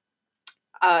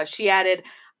 She added,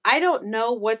 "I don't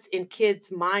know what's in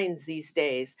kids' minds these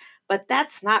days, but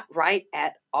that's not right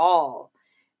at all."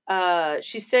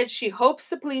 She said she hopes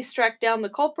the police track down the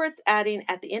culprits, adding,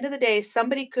 "At the end of the day,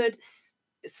 somebody could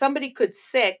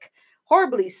sick,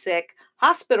 horribly sick,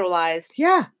 hospitalized.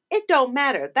 Yeah. It don't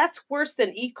matter. That's worse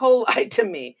than E. coli to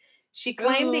me." She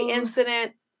claimed the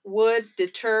incident would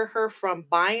deter her from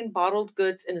buying bottled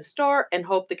goods in a store and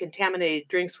hoped the contaminated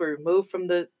drinks were removed from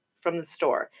the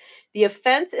store. The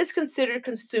offense is considered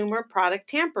consumer product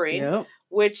tampering, Yep.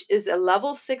 which is a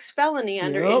level 6 felony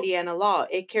under Yep. Indiana law.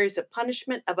 It carries a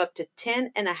punishment of up to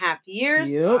 10.5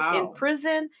 years Yep. in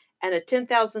prison and a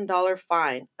 $10,000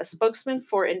 fine. A spokesman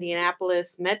for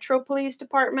Indianapolis Metro Police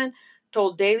Department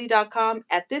told Daily.com,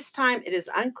 "At this time, it is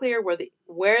unclear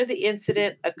where the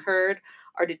incident occurred.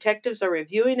 Our detectives are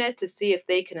reviewing it to see if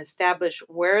they can establish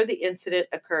where the incident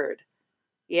occurred."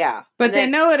 Yeah. But And they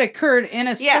then- know it occurred in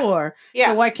a Yeah. store. Yeah.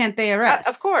 So why can't they arrest?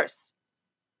 Of course.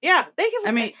 Yeah, they can.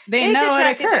 I mean, they they know can it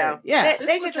track it occurred. down. Yeah. They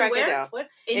can was track it where? down. What?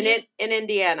 in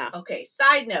Indiana. Okay,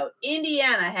 side note,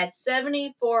 Indiana had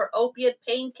 74 opiate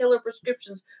painkiller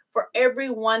prescriptions for every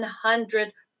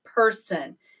 100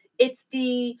 person. It's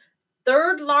the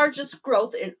third largest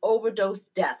growth in overdose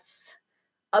deaths.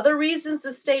 Other reasons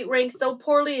the state ranked so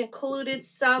poorly included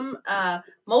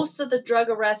most of the drug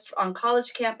arrests on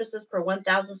college campuses per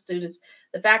 1,000 students,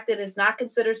 the fact that it's not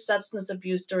considered substance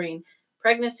abuse during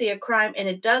pregnancy a crime, and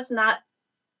it does not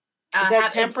Is that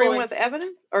have tampering employee- with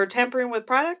evidence or tampering with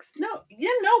products? No,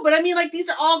 but I mean, like, these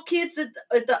are all kids that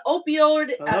the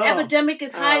opioid epidemic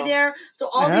is high Oh. there. So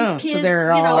all Oh, these so kids,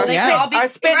 they're you know, all- they yeah. could all be Are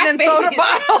spitting crack in soda babies.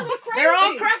 bottles. They're all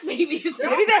crazy. crack babies. They're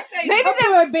Maybe all that- crack maybe babies.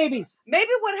 Opioid babies.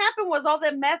 Maybe what happened was all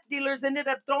the meth dealers ended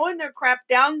up throwing their crap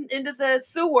down into the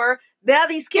sewer. Now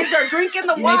these kids are drinking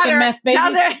the Making water. meth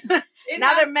Now babies? they're It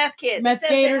now they're has- meth kids. Meth says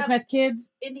they gators, have- meth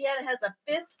kids. Indiana has the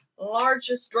 5th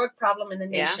largest drug problem in the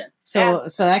Yeah. nation. So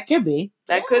that could be.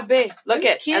 That could be. Look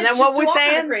at Kids and then just what do we're all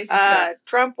kinda saying. crazy stuff.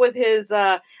 Trump with his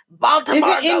Baltimore. Is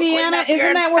it Indiana?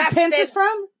 Isn't that where Pence is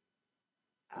from?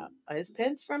 Is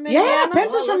Pence from Indiana? Yeah,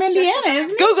 Pence is Oh, from let's check Indiana, it out.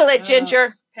 isn't it? Google it,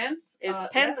 Ginger. Pence Is yeah,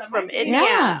 Pence that from might be. Indiana?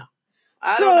 Yeah.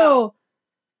 I don't know.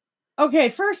 So, okay,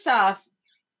 first off,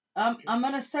 I'm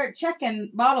gonna start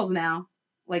checking bottles now.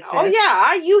 Like this. Oh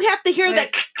yeah, you have to hear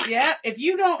Like, that. Yeah, if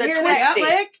you don't The hear that twisting.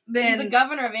 click, He's then the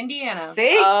governor of Indiana.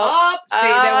 see, Oh, see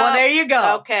that. Well, there you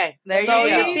go. Okay. There so you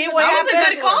go. see what that was a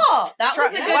happened? good call. That was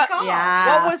Trump- a good what- call.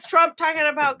 Yeah. What was Trump talking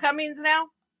about Cummings now?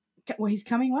 Well, he's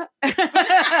coming. What?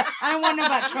 I don't want to know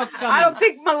about Trump coming. I don't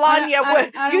think Melania I-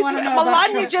 would. I don't wanna know about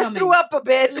Melania Trump just coming. threw up a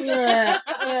bit. Yeah,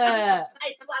 yeah.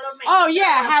 I swallowed my Oh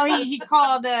yeah, how he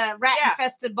called rat Yeah.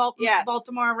 infested Yes.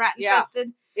 Baltimore rat Yeah.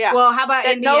 infested. Yeah. Well, how about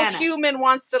That no Indiana? human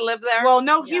wants to live there. Well,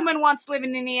 no Yeah. human wants to live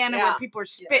in Indiana Yeah. where people are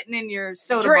spitting in your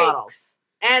soda Drinks. bottles.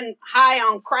 And high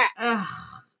on crack. Ugh,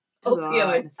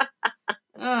 opioids.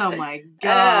 oh my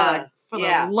God! For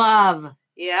yeah. the love.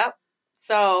 Yep.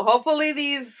 So hopefully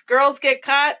these girls get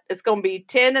caught. It's going to be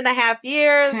 10 and a half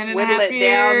years. 10 and a Whittle half it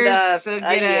down years. to So a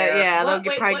get year. yeah, they'll What-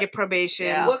 wait, probably what? get probation.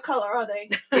 Yeah. What color are they?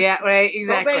 Yeah, right.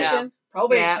 Exactly. Probation.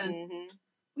 Probation. Mhm.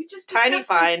 We just Tiny discussed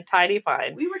fine, this. tiny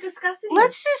fine. We were discussing.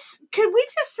 Let's could we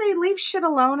just say leave shit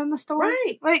alone in the store?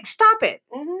 Right. Like, stop it.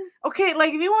 Mhm. Okay,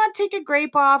 like if you want to take a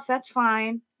grape off, that's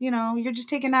fine. You know, you're just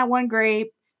taking that one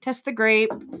grape, test the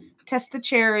grape, test the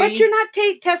cherry. But you're not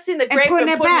testing the grape and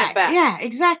and putting it back. Yeah,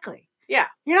 exactly. Yeah.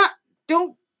 You're not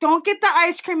don't get the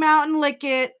ice cream out and lick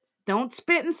it. Don't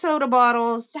spit in soda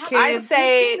bottles. That- I kids.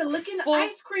 say licking the full-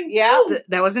 ice cream. yeah. too.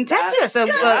 That was in That's Texas. A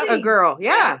disgusting. girl,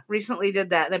 yeah, Yeah. recently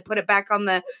did that. They put it back on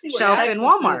the Let's see what shelf in Texas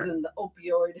Walmart. is in the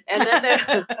opioid. And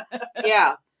then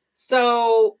yeah.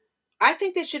 So I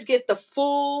think they should get the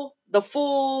full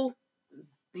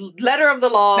letter of the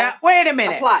law. Now, wait a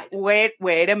minute. applied. Wait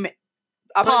a minute.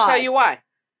 I'm going to tell you pause. why.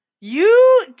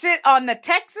 You did on the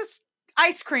Texas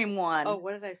ice cream one. Oh,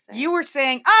 what did I say? You were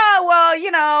saying, oh well,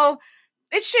 you know,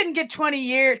 it shouldn't get 20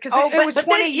 years because it was 20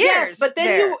 then, years. Yes, but then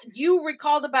there. you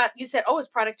recalled about you said, oh, it's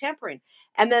product tampering,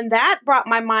 and then that brought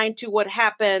my mind to what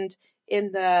happened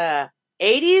in the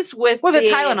 80s with Well, the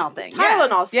Tylenol thing. Yeah.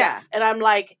 Tylenol stuff, Yeah. and I'm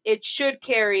like, it should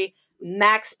carry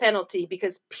max penalty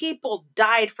because people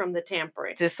died from the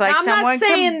tampering. Just like Now, I'm not someone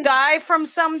saying- can die from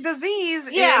some disease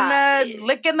Yeah. in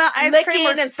licking the ice Licking cream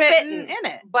or and spitting spitting.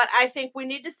 in it. But I think we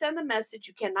need to send the message: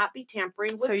 you cannot be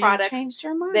tampering with So you products changed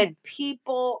your mind. that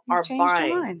people You are changed buying.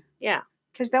 your mind. Yeah.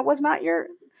 Because that was not your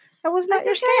your I stance.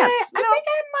 think I No.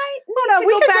 might need No, to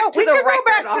we go could back go, to we the could go record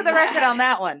back to on the record that. on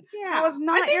that one. Yeah, That was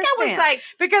not I think your I was stance. like,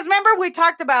 Because remember we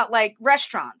talked about like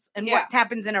restaurants and Yeah. what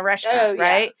happens in a restaurant, Oh, yeah.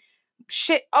 right?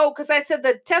 Shit. oh, because I said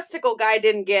the testicle guy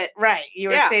didn't get. Right. You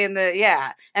were Yeah. saying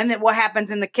and then what happens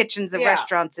in the kitchens of Yeah.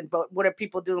 restaurants and what are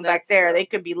people doing back That's there? true. They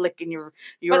could be licking your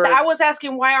But I was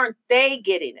asking, why aren't they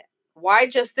getting it? Why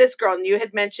just this girl? And you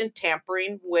had mentioned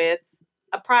tampering with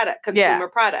a product, consumer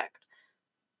product.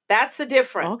 That's the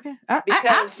difference. Okay. I'm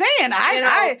Because, saying you know,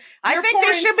 I you're think they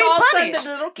pouring should be salsa punished. in the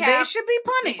little They cap. should be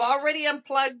punished. You've already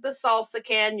unplugged the salsa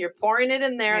can. You're pouring it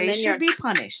in there, and They then should you're be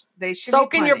punished. They should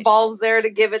soaking be your punished. balls there to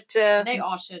give it to They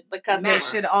all should. the They customer.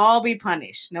 should all be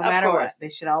punished, no Of matter course. what. They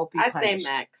should all be I punished.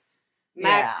 say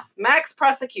max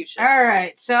prosecution. All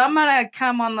right, so I'm gonna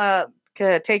come on the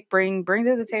bring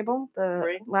to the table the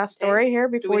Bring? last story here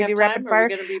Do before we we have do rapid time? Are fire.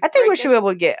 we gonna be I think we should be breaking?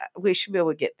 able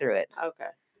to get through it. Okay,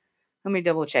 Let me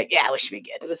double check. Yeah, we should be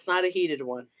good. but it's not a heated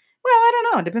one. Well, I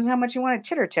don't know. It depends how much you want to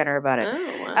chitter about it.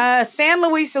 Oh, wow. San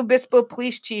Luis Obispo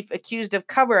police chief accused of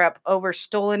cover-up over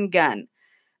stolen gun.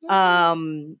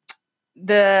 So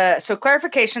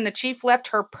clarification, the chief left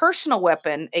her personal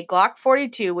weapon, a Glock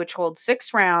 42, which holds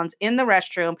 6 rounds, in the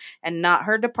restroom and not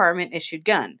her department issued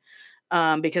gun.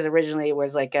 Because originally it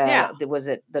was like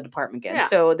the department gun. Yeah.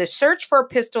 So the search for a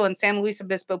pistol in San Luis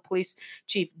Obispo Police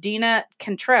Chief Dina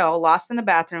Cantrell lost in the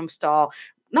bathroom stall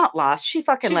not lost. She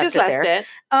fucking She left just it left there. it.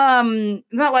 It's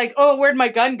not like, oh, where'd my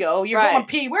gun go? You're Right. going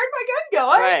pee. Where'd my gun go?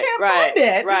 I Right, can't right, find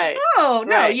it. right, No,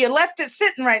 right. you left it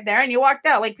sitting right there and you walked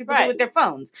out like people do Right. with their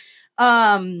phones.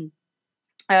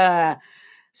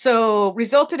 So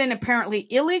resulted in apparently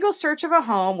illegal search of a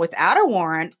home without a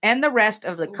warrant and the arrest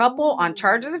of the couple on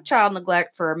charges of child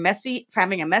neglect for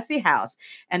having a messy house.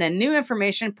 And a new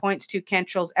information points to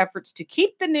Cantrell's efforts to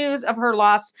keep the news of her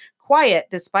loss quiet,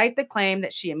 despite the claim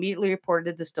that she immediately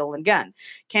reported the stolen gun.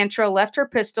 Cantrell left her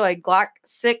pistol, a Glock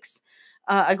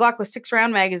with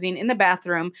 6-round magazine, in the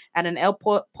bathroom at an El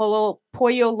Pollo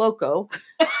Loco.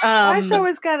 Why is it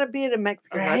always got to be at a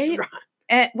Mexican right? restaurant?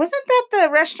 And wasn't that the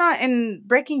restaurant in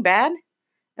Breaking Bad?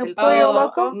 El Pollo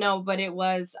Loco? No, but it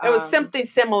was. It was something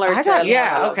similar I to thought, El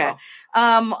yeah, Pollo okay.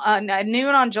 Loco. At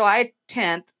noon on July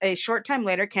 10th, a short time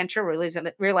later, Cantrell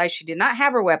realized she did not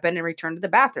have her weapon and returned to the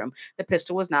bathroom. The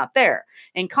pistol was not there.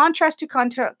 In contrast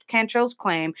to Cantrell's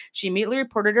claim, she immediately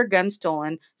reported her gun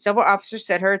stolen. Several officers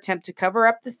said her attempt to cover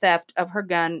up the theft of her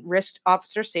gun risked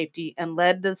officer safety and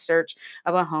led the search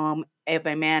of a home of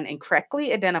a man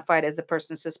incorrectly identified as the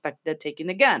person suspected of taking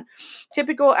the gun.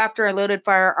 Typical after a loaded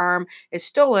firearm is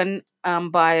stolen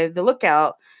by the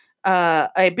lookout.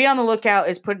 A be on the lookout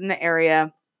is put in the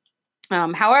area.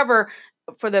 However,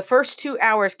 for the first 2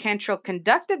 hours, Cantrell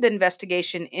conducted the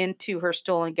investigation into her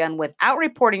stolen gun without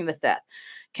reporting the theft.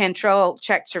 Cantrell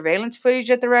checked surveillance footage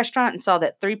at the restaurant and saw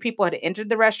that 3 people had entered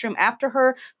the restroom after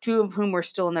her, 2 of whom were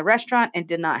still in the restaurant and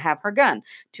did not have her gun.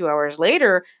 2 hours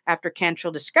later, after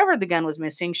Cantrell discovered the gun was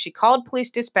missing, she called police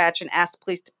dispatch and asked the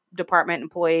police department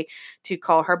employee to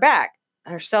call her back.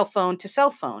 Her cell phone to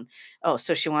cell phone. Oh,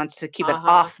 so she wants to keep it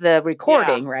off the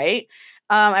recording, right?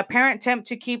 A parent attempt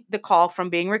to keep the call from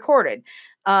being recorded.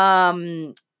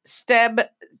 Steb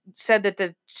said that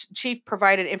the chief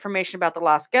provided information about the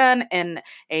lost gun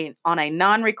on a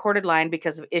non-recorded line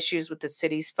because of issues with the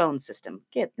city's phone system.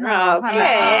 So are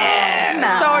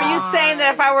you saying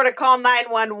that if I were to call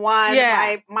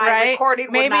 911, my recording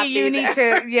would not be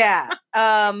there?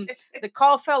 The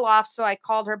call fell off, so I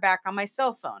called her back on my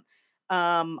cell phone.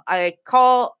 A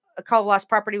call of lost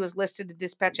property was listed to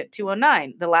dispatch at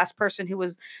 2:09. The last person who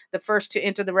was the first to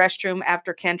enter the restroom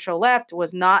after Cantrell left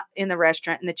was not in the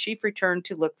restaurant, and the chief returned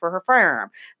to look for her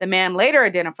firearm. The man, later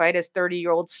identified as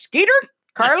 30-year-old Skeeter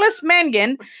Carlos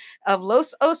Mangan of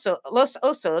Los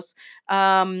Osos,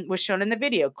 was shown in the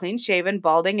video, clean-shaven,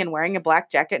 balding, and wearing a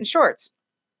black jacket and shorts.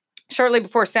 Shortly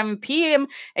before 7 p.m.,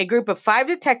 a group of 5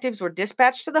 detectives were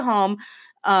dispatched to the home.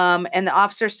 And the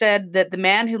officer said that the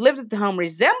man who lived at the home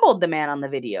resembled the man on the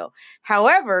video.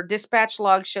 However, dispatch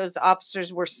log shows the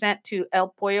officers were sent to El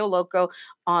Pollo Loco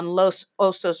on Los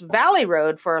Osos Valley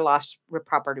Road for a lost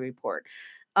property report.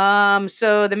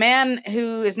 So the man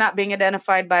who is not being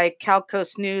identified by Cal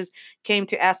Coast News came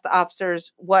to ask the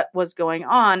officers what was going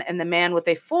on, and the man with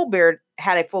a full beard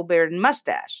had a full beard and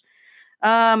mustache.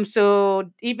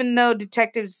 So even though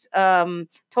detectives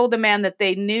told the man that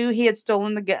they knew he had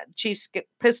stolen the chief's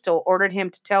pistol, ordered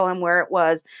him to tell him where it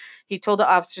was, he told the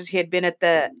officers he had been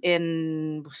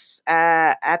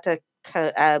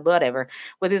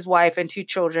with his wife and 2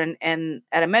 children and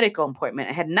at a medical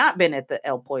appointment. It had not been at the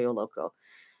El Pollo Loco.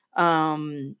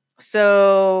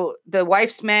 So the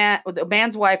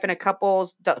man's wife and a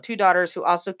couple's 2 daughters who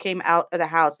also came out of the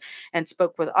house and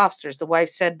spoke with officers. The wife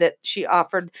said that she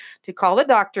offered to call the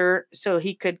doctor so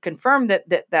he could confirm that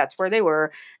that's where they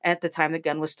were at the time the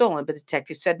gun was stolen. But the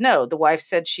detective said no. The wife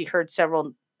said she heard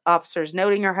several officers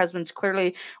noting her husband's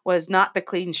clearly was not the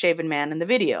clean-shaven man in the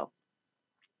video.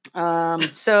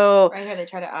 So right here they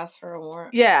try to ask for a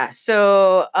warrant. Yeah.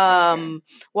 So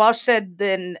Walsh said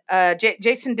then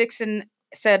Jason Dixon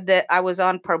said that I was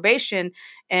on probation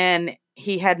and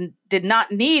he did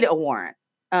not need a warrant.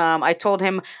 I told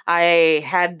him I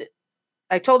had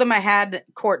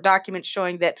court documents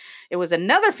showing that it was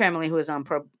another family who was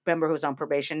member who was on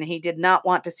probation, and he did not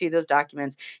want to see those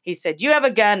documents. He said, "You have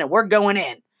a gun and we're going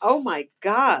in." Oh my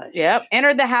gosh. Yep.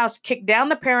 Entered the house, kicked down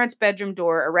the parents' bedroom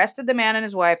door, arrested the man and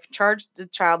his wife, charged the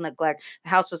child neglect.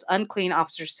 The house was unclean,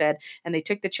 officers said, and they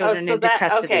took the children into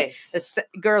custody. Okay. The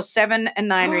girls 7 and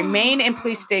 9 remain in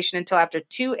police station until after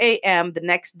 2 a.m. the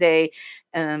next day,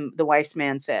 the wife's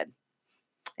man said.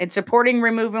 In supporting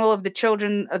removal of the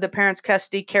children of the parents'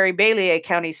 custody, Carrie Bailey, a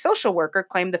county social worker,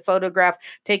 claimed the photograph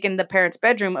taken in the parents'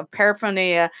 bedroom of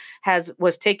paraphernalia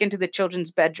was taken in the children's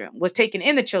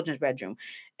bedroom.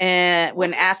 And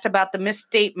when asked about the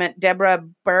misstatement, Deborah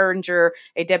Berger,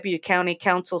 a deputy county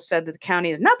counsel, said that the county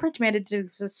is not permitted to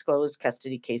disclose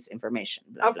custody case information.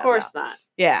 Of course not.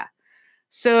 Yeah.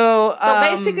 So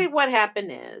basically, what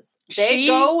happened is they she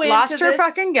go into lost her this-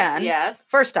 fucking gun. Yes.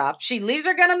 First off, she leaves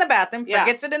her gun in the bathroom, Yeah.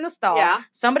 forgets it in the stall. Yeah.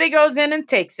 Somebody goes in and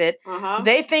takes it. Uh-huh.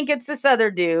 They think it's this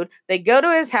other dude. They go to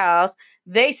his house.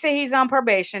 They say he's on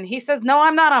probation. He says, "No,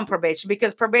 I'm not on probation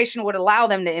because probation would allow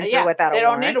them to enter without a they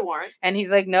don't warrant." need a warrant. And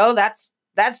he's like, "No, that's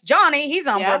Johnny. He's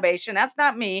on Yeah. probation. That's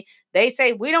not me." They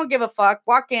say, "We don't give a fuck."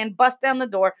 Walk in, bust down the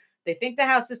door. They think the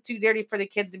house is too dirty for the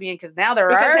kids to be in because now they're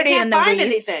Because they already can't in the find weeds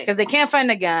anything. because they can't find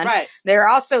a gun. Right. They're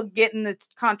also getting the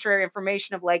contrary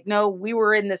information of like, no, we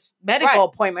were in this medical Right.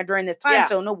 appointment during this time, Yeah.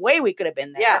 so no way we could have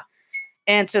been there. Yeah.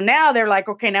 And so now they're like,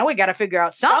 okay, now we got to figure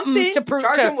out something to prove.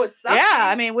 Charge them with something. Yeah,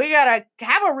 I mean, we got to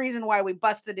have a reason why we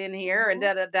busted in here and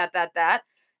that.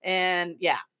 And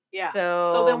yeah. Yeah.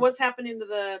 So So then what's happening to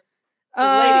the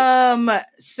lady?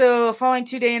 So following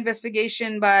 2-day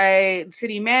investigation by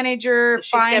city manager, Did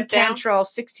she fined step down? Cantrell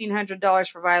 $1,600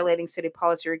 for violating city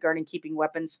policy regarding keeping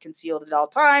weapons concealed at all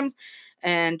times.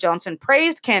 And Johnson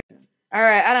praised Cantrell. All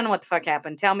right, I don't know what the fuck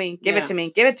happened. Tell me. Give Yeah. it to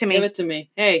me. Give it to me. Give it to me.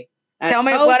 Hey. Tell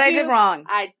me told what I you. did wrong.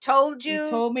 I told you. You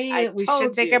told me I we told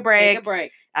should take you. a break. Take a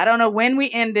break. I don't know when we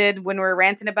ended when we were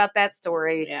ranting about that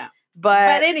story. Yeah.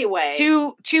 But But anyway.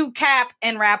 to cap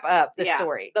and wrap up the Yeah.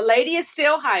 story. The lady is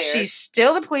still hired. She's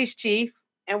still the police chief.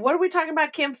 And what are we talking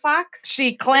about, Kim Fox?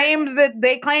 She claims that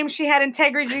they claim she had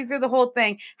integrity through the whole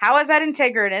thing. How is that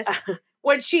integritous?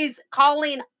 When she's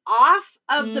calling off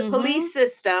of the Mhm. police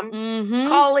system, Mhm.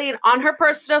 calling on her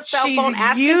personal cell She's phone,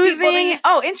 asking using. people to,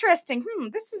 Oh, interesting.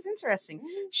 This is interesting.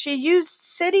 She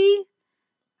used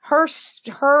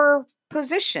her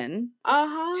position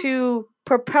to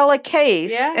propel a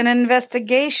case, an Yes.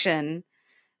 investigation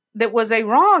that was a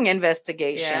wrong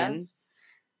investigation, Yes.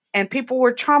 and people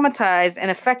were traumatized and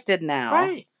affected now.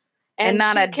 Right. And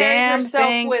not she a carried damn herself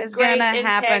thing with is gonna great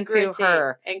happen to integrity.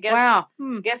 her. And guess, Wow.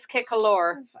 guess que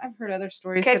color. I've heard other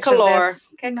stories. Que such color. as this.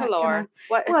 Que I'm not color. gonna-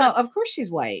 What? Well, of course she's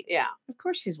white. yeah. Of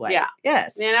course she's white. Yeah.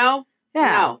 Yes. You know?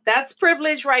 Yeah. No, that's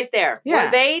privilege right there. Yeah.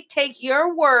 Where they take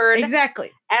your word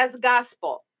Exactly. as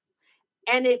gospel.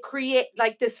 And it create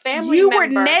like this family You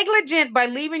member. were negligent by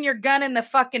leaving your gun in the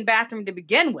fucking bathroom to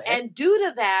begin with. And due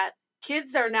to that,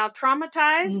 kids are now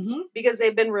traumatized Mhm. because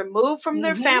they've been removed from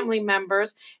their Mhm. family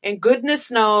members. And goodness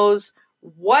knows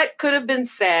what could have been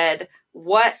said,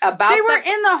 what about they were the,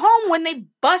 in the home when they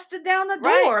busted down the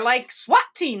Right. door like SWAT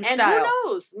team and style. who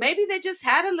knows? Maybe they just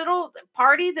had a little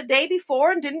party the day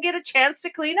before and didn't get a chance to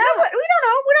clean No, up. we don't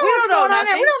know. We don't know what's don't know going on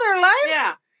there. We nothing. know their lives.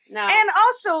 Yeah. No. And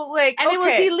also, like, And it was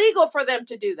okay, illegal for them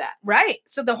to do that. right.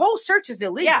 So the whole search is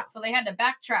illegal. Yeah. So they had to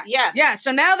backtrack. Yes. Yeah,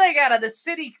 so now the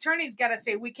city attorney's got to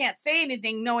say we can't say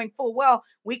anything, knowing full well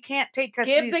we can't take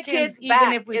custody Give of the these kids, kids back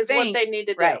even if we is think. what they need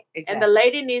to do. Right, And exactly. the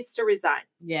lady needs to resign.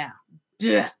 Yeah.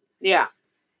 Duh. Yeah.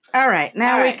 All right,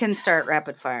 now All we right. can start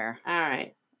rapid fire All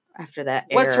right. after that.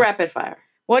 What's error. rapid fire?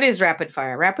 What is rapid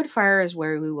fire? Rapid fire is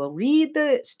where we will read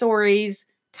the story's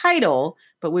title,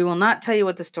 but we will not tell you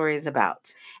what the story is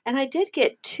about. And I did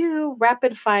get 2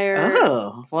 rapid fire,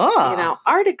 Oh, wow. you know,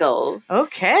 articles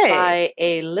Okay. by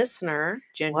a listener,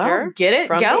 Ginger. Well, get it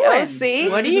from the going.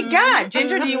 OC. What do you got,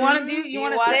 Ginger? Do you want to Do do? you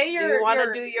want to want- say do your? you wanna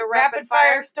your do your rapid rapid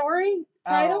fire fire? story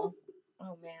title?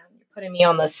 Oh man, you're putting me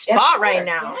on the spot right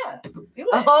now. Yeah, do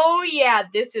it. Oh yeah,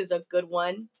 this is a good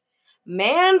one.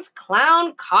 Man's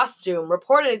clown costume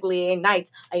reportedly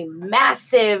ignites a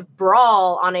massive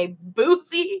brawl on a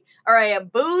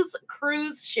booze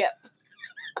cruise ship.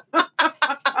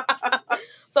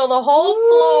 So the whole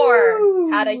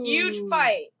floor had a huge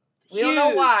fight. We don't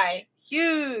know why.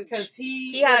 Huge. Because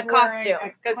he had was a wearing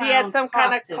costume. Because he had some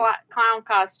kind of costume. clown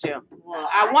costume. Well,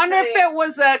 I wonder if actually- it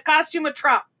was a costume of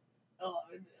Trump.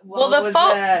 Well, it the was,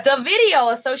 the video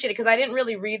associated, because I didn't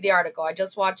really read the article. I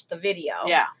just watched the video.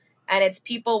 Yeah. And it's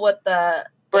people with the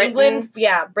Britain.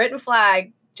 Britain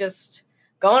flag, just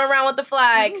going around with the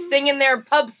flag, singing their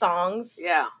pub songs.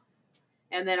 Yeah.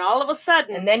 And then all of a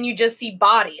sudden, And then you just see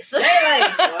bodies. some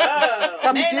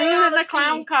Maybe dude on in the a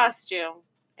clown scene. costume.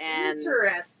 And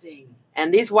Interesting.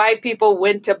 and these white people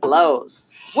went to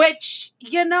blows, which,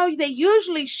 you know, they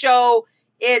usually show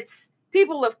it's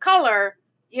people of color,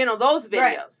 you know, those videos.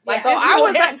 Right. Like So this I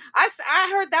was little like, I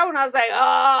heard that one. I was like,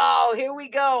 oh, here we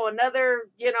go. Another,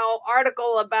 you know,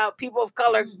 article about people of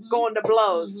color Mhm. going to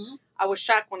blows. Mhm. I was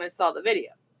shocked when I saw the video.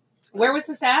 Where was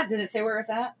this at? Did it say where it's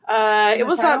at? It the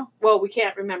was title? on, well, we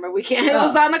can't remember. We can't, it Oh.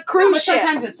 was on a No, cruise but ship.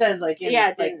 sometimes it says like Yeah,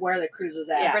 it like did. where the cruise was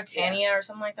at. Yeah. Britannia or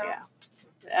something like that.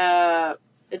 Yeah.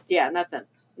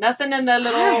 Nothing in the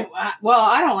little, Well,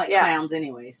 I don't like Yeah. clowns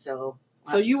anyway, so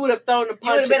so you would have thrown a punch.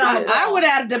 would've been at on the- the I would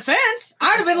have had a defense. I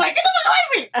would have been like, get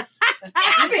the fuck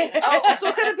away from me. Oh, so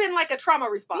it could have been like a trauma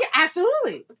response. Yeah,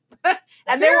 absolutely.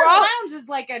 And Fear they were of all clowns is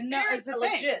like a no, it's a thing.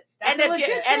 legit. That's and a if you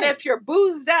legit and thing. if you're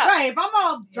boozed up, Right, if I'm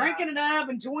all drinking it up,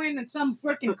 enjoying some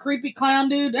freaking creepy clown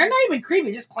dude, they're not even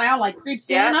creepy, just clown like creeps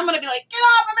Yeah. in. I'm gonna be like, get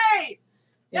off of me!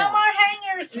 No more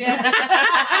hangers. Yeah.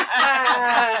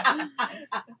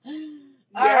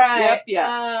 All Yep, right.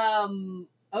 yep,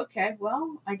 Okay.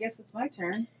 Well, I guess it's my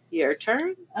turn. your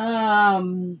turn.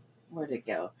 Where'd it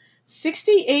go?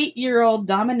 68-year-old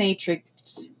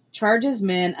dominatrix charges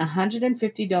men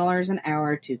 $150 an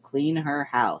hour to clean her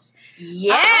house.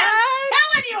 Yes. I'm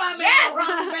telling you, I'm Yes. in the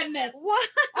wrong business. What?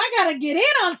 I gotta get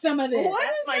in on some of this. What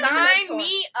is Sign that?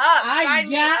 me up. I Sign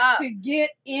me got up. to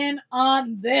get in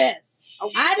on this. Oh,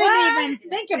 I what? didn't even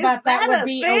think Is about that that would a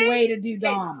be thing? a way to do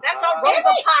Dom. That's our Every-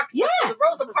 Rosa Parks. yeah. The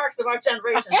Rosa Parks of our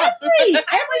generation. Everything.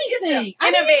 I didn't even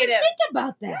Innovative. think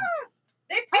about that.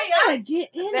 They I pay gotta us. get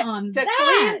in That- on to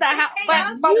that. clean the house. Pay But,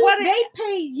 us. but You- what is they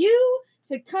pay you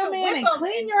to come To in whip and 'em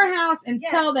clean and- your house and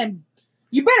Yes. tell them,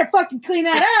 you better fucking clean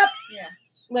that up. Yeah.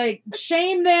 Like,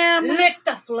 shame them. Lick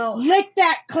the floor. Lick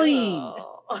that clean.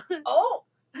 Oh.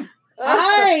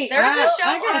 I There's a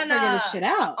show gotta on, figure this shit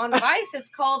out. on Vice. It's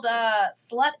called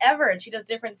Slut Ever, and she does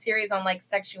different series on like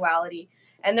sexuality.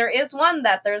 And there is one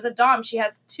that there's a dom. She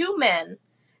has two men,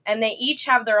 and they each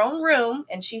have their own room,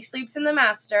 and she sleeps in the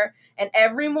master. And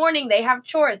every morning they have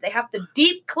chores. They have to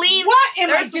deep clean. What am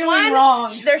I There's doing one-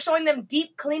 wrong? They're showing them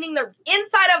deep cleaning the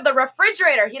inside of the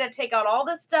refrigerator. He had to take out all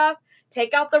the stuff,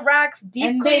 take out the racks, deep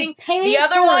And cleaning. they pay The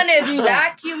other for one it to is do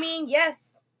that. vacuuming.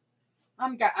 Yes. I Oh,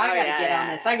 gotta yeah, get on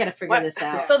yeah, this. I gotta figure What? this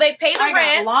out. So they pay the I got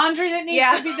rent. laundry that needs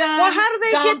Yeah. to be done. well, how do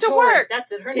they Dawn get to Torrey. work?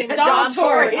 That's it. Her name is Dawn Dawn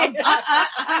Torrey. Torrey.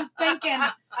 I'm thinking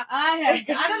I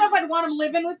don't know if I'd want them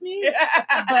living with me,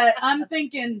 but I'm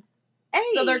thinking Hey,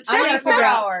 So they're I gotta 24 figure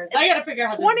out. hours. I gotta figure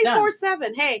out how this is done.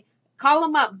 24/7. Hey, call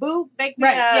them up. Boo, make me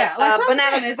Right? a, Yeah. That's what I'm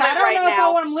banana saying. Is split I don't right know if I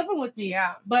now. want them living with me.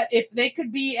 Yeah. But if they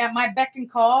could be at my beck and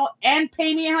call and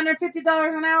pay me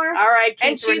 $150 an hour, All right, Keith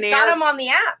And she's Raniere. got them on the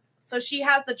app. So she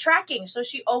has the tracking. So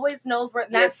she always knows where You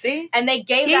that's. see? And they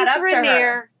gave Keith that up to her.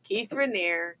 Raniere. Keith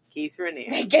Raniere. Keith Raniere.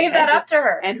 They gave that up to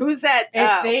her. And who's that?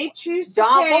 if they choose to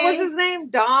Dom. pay What was his name?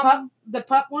 Dom. pup, the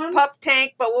pup ones, Pup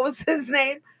Tank. But what was his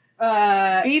name?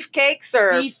 uh, Beefcakes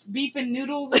or beef and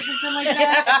noodles or something like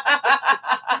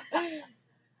that.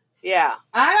 yeah.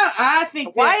 I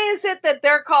think Why that, is it that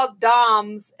they're called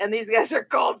Doms and these guys are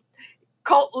called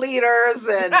cult leaders?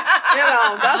 And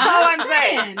that's all I'm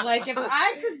saying. Like if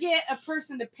I could get a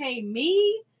person to pay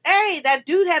me Hey, that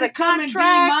dude had to a come and be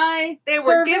contract. my They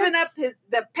were servant, giving up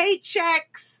the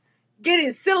paychecks,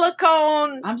 getting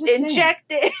silicone I'm just saying.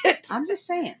 injected. I'm just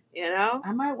saying,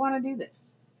 I might want to do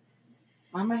this.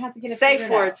 I might have to get it Say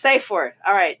figured for out. it. Say for it.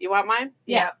 All right. You want mine?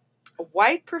 Yeah. A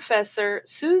white professor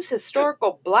sues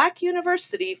historical black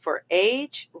university for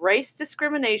age, race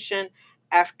discrimination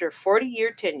after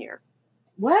 40-year tenure.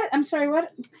 What? I'm sorry.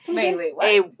 What? Wait, what?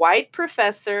 A white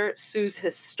professor sues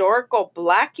historical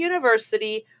black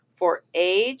university for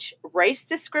age, race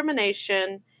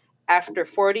discrimination after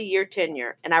 40-year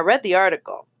tenure. And I read the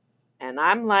article and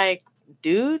I'm like,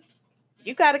 dude,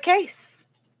 you got a case.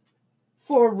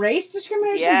 For race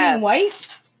discrimination, Yes. being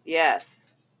white?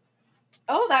 Yes.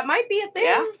 Oh, that might be a thing.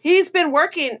 Yeah. He's been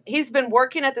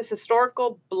working at this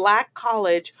historical black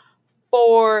college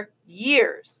for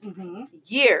years. Mm-hmm.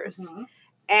 Years. Mm-hmm.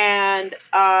 And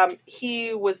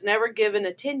he was never given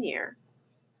a tenure.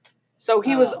 So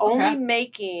he was Oh, okay. only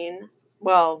making,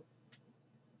 well,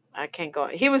 I can't go.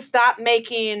 He was not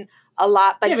making a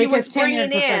lot, but Yeah, he because was bringing tenured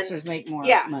in. professors make more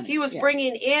Yeah, money. he was Yeah.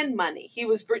 bringing in money. He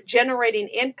was generating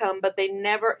income, but they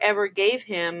never ever gave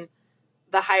him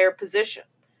the higher position.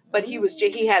 But he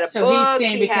had a So book. he's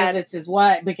saying he because had, it's his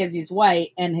white, because he's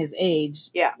white and his age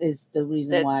Yeah. is the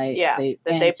reason That- why yeah, they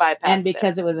that and, they bypassed and it.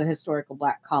 because it was a historical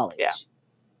black college. Yeah.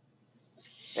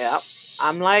 Yeah,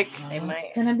 I'm like, They It's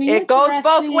might. gonna be it goes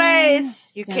both interesting. ways.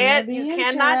 It's You gonna be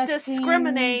cannot interesting.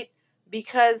 discriminate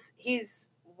because he's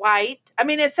white. I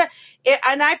mean,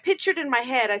 and I pictured in my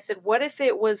head, I said, what if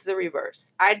it was the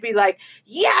reverse? I'd be like,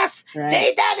 yes,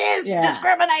 Right. that is Yeah.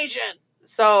 discrimination.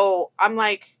 So I'm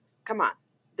like, come on.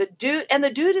 The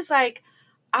dude is like,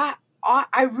 I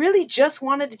really just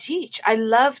wanted to teach. I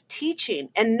love teaching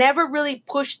and never really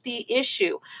pushed the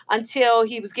issue until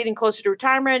he was getting closer to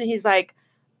retirement. And he's like,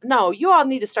 no, you all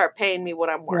need to start paying me what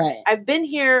I'm worth. Right. I've been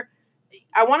here,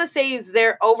 I want to say he was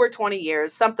there over 20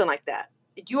 years, something like that.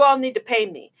 You all need to pay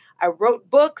me. I wrote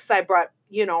books. I brought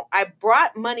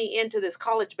money into this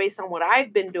college based on what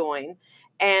I've been doing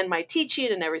and my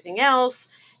teaching and everything else.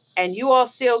 And you all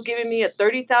still giving me a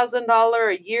 $30,000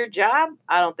 a year job?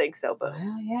 I don't think so, but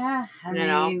Well, yeah. I You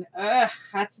know. mean,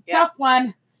 that's a Yeah. tough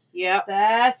one. yeah.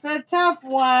 That's a tough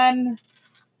one.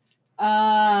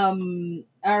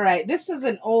 All right. This is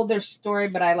an older story,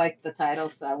 but I like the title,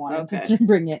 so I wanted Okay. to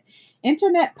bring it.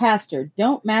 Internet pastor,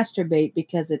 don't masturbate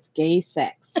because it's gay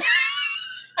sex.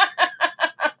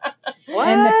 What?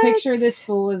 And the picture of this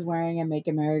fool is wearing a Make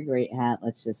America Great hat.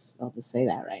 I'll just say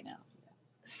that right now.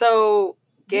 So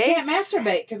You gay can't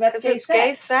masturbate because that's because gay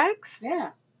it's sex. gay sex? Yeah.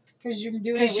 Because you're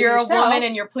doing it Because with you're yourself. a woman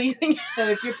and you're pleasing. So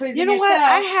if you're pleasing You know yourself.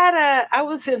 what? I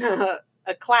was in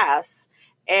a class,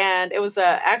 and it was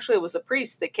a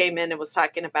priest that came in and was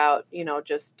talking about,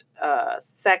 just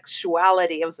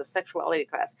sexuality. It was a sexuality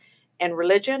class and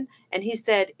religion. And he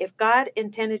said, if God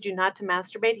intended you not to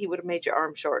masturbate, he would have made your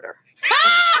arm shorter.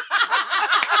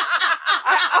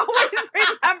 I always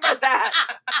remember that.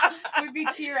 would be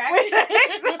T-Rex.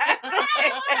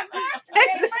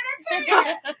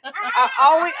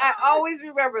 I always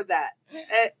remember that.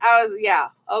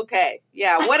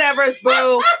 Whatever's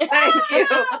Boo.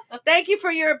 Thank you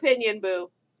for your opinion, Boo.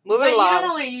 Moving But you along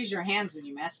don't only use your hands when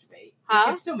you masturbate. Huh? You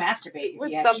can still masturbate if with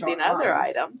you have something short other arms.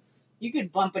 items. You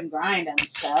could bump and grind on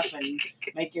stuff and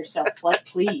make yourself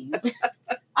pleased.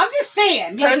 I'm just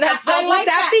saying. Turn that I like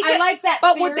that. I like that.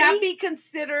 But would that theory. be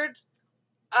considered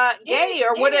gay,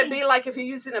 or would it be like if you're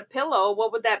using a pillow?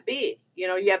 What would that be? You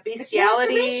have It's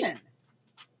bestiality. masturbation.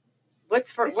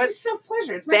 What's It's just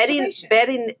self-pleasure. It's betting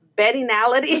masturbation.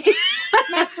 bettinality? It's just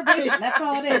masturbation. That's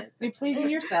all it is. You're pleasing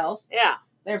yourself. Yeah.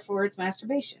 Therefore, it's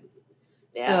masturbation.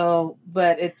 Yeah. So,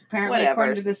 but it apparently,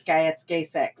 according to Whatevers. this guy, it's gay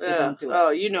sex. So don't do it. Oh,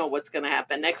 you know what's going to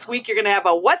happen. Next week, you're going to have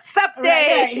a What's Up Right,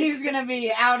 Day. right. He's going to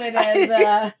be outed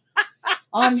as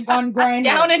on Grindr.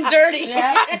 Down and dirty.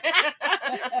 Yeah.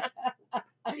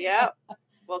 Yeah.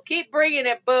 Well, keep bringing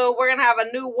it, Boo. We're going to have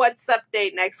a new What's Up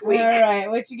Date next week. All right.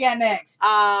 What you got next?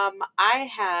 I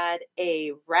had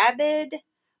a rabid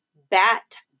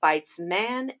bat bites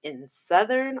man in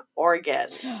Southern Oregon.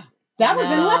 That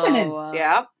was in Lebanon.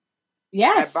 Yeah.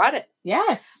 Yes. I brought it.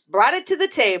 Yes. Brought it to the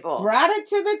table. Brought it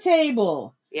to the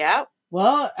table. Yeah.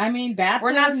 Well, I mean, bats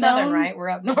We're are not southern, known- right? We're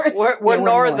up north. We're we're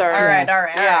northern. north. All right, all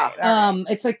right, all Yeah. right. All right.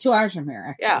 It's like 2 hours from here,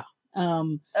 actually. Yeah.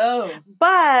 Oh.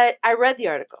 But I read the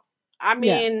article. I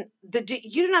mean,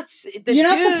 you're not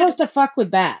supposed to fuck with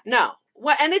bats. No.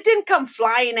 Well, and it didn't come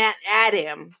flying at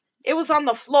him. It was on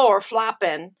the floor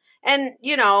flopping. And,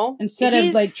 Instead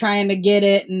of like trying to get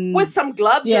it and with some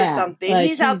gloves or something, like,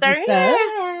 he's out there. just,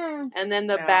 And then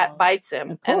the bat bites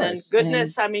him. Of And then, course.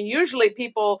 goodness, I mean, usually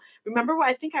people remember.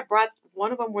 I think I brought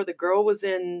one of them where the girl was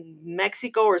in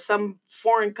Mexico or some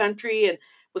foreign country and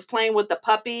was playing with the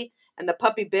puppy, and the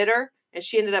puppy bit her, and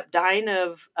she ended up dying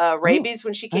of rabies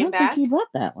when she I came don't back. think you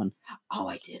brought that one. Oh,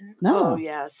 I didn't. No. Oh,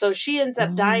 yeah. So she ends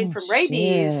up dying from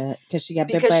rabies because she got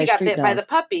bit because by she a got street bit by dog. the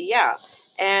puppy. Yeah.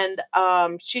 And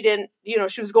she didn't,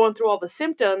 she was going through all the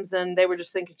symptoms, and they were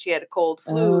just thinking she had a cold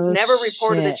flu. Oh, Never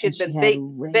reported that shit, she'd and been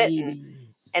she had bitten,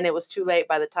 rabies. and it was too late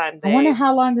by the time they. I wonder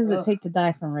how long does it Ugh. take to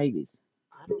die from rabies?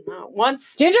 I don't know.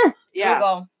 Once. Ginger?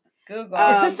 Yeah. Google.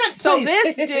 Assistant, so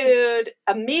please. this dude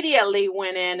immediately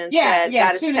went in and Yeah, said, yeah.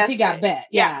 "Got As soon as he got bit,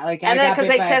 yeah, like and I then got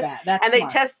bit by a test bat. That's and smart.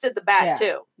 they tested the bat Yeah.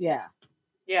 too. Yeah.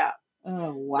 Yeah.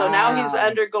 Oh wow. So now he's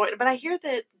undergoing, but I hear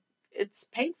that it's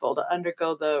painful to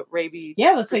undergo the rabies.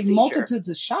 Yeah, let's say procedure. multitudes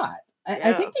of shot. I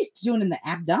Yeah. think he's doing in the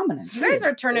abdomen. You guys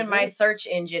are turning my search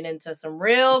engine into some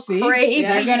real See? crazy.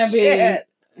 They're gonna be shit.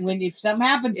 when if something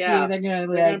happens to Yeah. you, they're gonna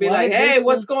They're gonna be like, did "Hey, this-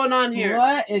 what's going on here?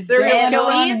 What is Serial going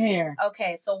killer? on here?"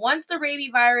 Okay, so once the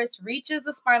rabies virus reaches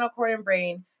the spinal cord and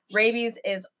brain, rabies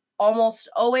is almost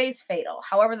always fatal.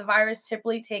 However, the virus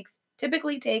typically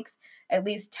takes at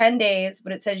least 10 days,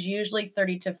 but it says usually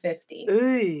 30 to 50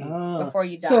 Oh. before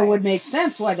you die. So it would make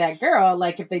sense why that girl,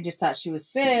 like if they just thought she was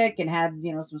sick and had,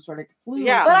 some sort of flu.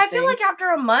 Yeah. or But I something, feel like after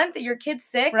a month that your kid's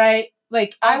sick, right?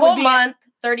 Like a I whole would be month,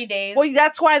 30 days. Well,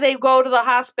 that's why they go to the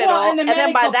hospital, Well, and the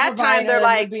then by medical that time they're provider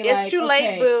like, would be "It's like, too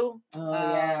okay. late, boo. Oh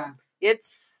yeah.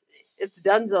 It's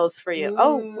dunzos for you."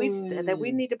 Oh,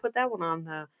 we need to put that one on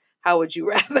the How Would You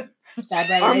Rather? Die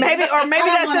by Or rabies. maybe I don't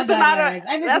that's wanna just die an by auto. rabies. I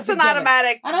think That's it's a an given.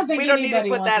 automatic. I don't think we don't need to anybody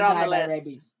put wants that to on die the by list.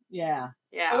 rabies. Yeah.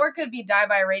 Yeah. Or it could be die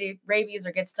by rabies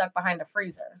or get stuck behind a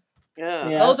freezer. Yeah.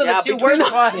 Yeah. Those are the two between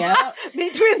worst ones. Yeah.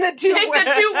 Between the two. Take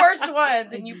the two worst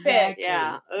ones and you pick. Exactly.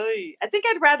 Yeah. Oy. I think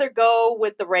I'd rather go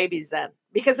with the rabies then,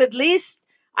 because at least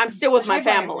I'm still with my Die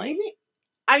by family.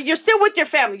 rabies? You're still with your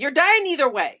family. You're dying either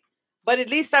way, but at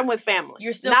least I'm with family.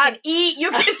 You still not can eat,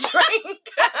 you can drink.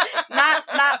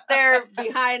 not there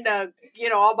behind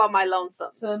all by my lonesome.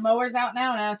 So the mower's out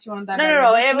now. Now you want to die by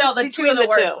No. rabies? It was No, the two between of the the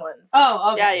worst two. ones.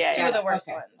 Oh, okay. Yeah. Two of the worst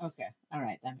okay. ones. Okay. All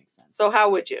right. That makes sense. So how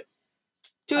would you?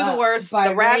 Two of the worst. by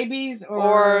the rat rabies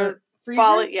or freezer?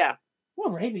 falling. Yeah.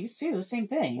 Well, rabies too, same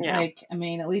thing. Yeah. Like, I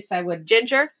mean, at least I would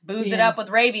Ginger, Booze it Yeah. up with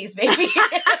rabies, baby. booze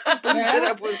it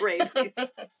up with rabies.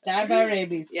 die by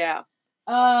rabies. Yeah.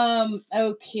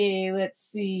 Okay, let's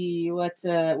see. What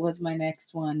was my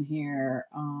next one here?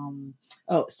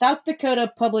 South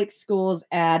Dakota Public Schools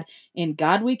add "In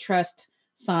God We Trust"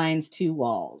 signs to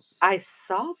walls. I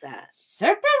saw that.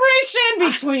 Separation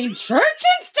between church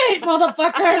and state,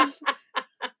 motherfuckers.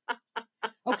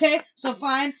 Okay, so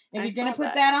fine. If I you're gonna saw put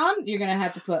that. that on, you're gonna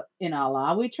have to put "In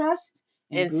Allah We Trust,"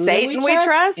 In Buddha Satan we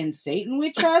trust? in Satan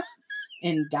we trust,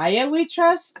 in Gaia we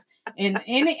trust, in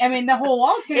any. I mean, the whole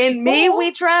wall's gonna be In me full.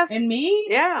 we trust. In me,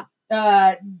 Yeah.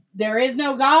 there is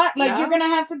no God. Like No. you're gonna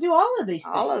have to do all of these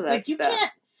things. All of that like you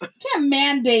stuff. can't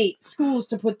mandate schools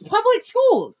to put public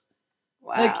schools.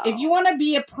 Wow. Like if you want to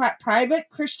be a private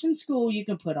Christian school, you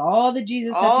can put all the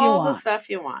Jesus stuff you all want, the stuff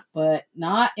you want. but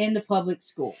not in the public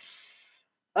school.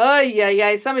 Oh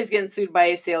yeah. Somebody's getting sued by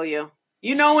ACLU.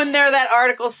 You know when they're that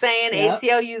article saying Yep.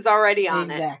 ACLU's already on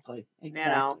it. Exactly. You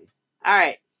know. All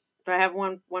right. Do I have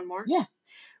one more? Yeah.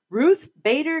 Ruth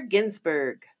Bader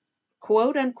Ginsburg,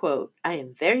 quote unquote, I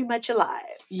am very much alive.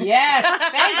 Yes.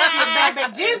 Thank you,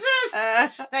 baby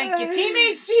Jesus. Thank you,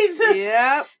 teenage Jesus.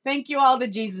 Yep. Thank you, all the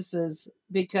Jesuses,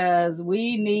 because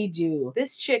we need you.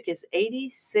 This chick is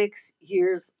 86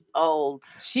 years old.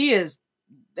 She is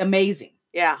amazing.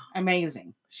 Yeah.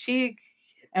 Amazing.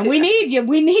 And we need you.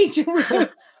 We need you,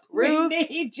 Ruth. Ruth, We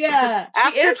need you. She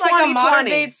after is like a modern 2020.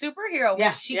 day superhero.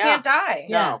 Yeah. She Yeah. can't die.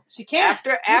 Yeah, she can't.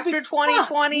 After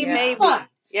 2020, Yeah. maybe. Fuck.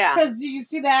 Yeah. Because did you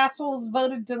see the assholes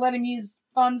voted to let him use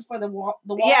funds for the wall?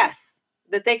 Yes.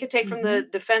 That they could take from the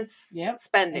defense Yep.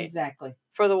 spending Exactly.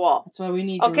 for the wall. That's why we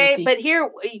need you. Okay, Ruthie. but here,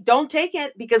 don't take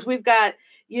it because we've got,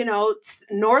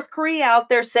 North Korea out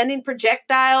there sending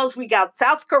projectiles. We got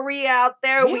South Korea out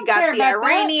there. He We don't got care the about that.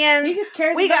 Iranians. He just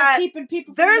cares We about got- keeping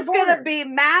people from There's the going to border. be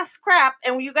mass crap.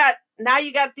 And you got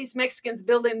these Mexicans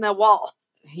building the wall.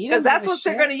 He Because doesn't that's give a what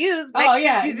they're shit. going to use. Oh, Mexicans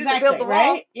yeah, use it exactly. to build the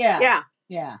wall. Right? Yeah. Yeah.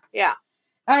 Yeah. Yeah.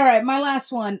 All right, my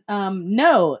last one.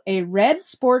 No, a red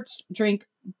sports drink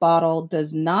bottle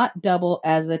does not double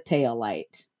as a tail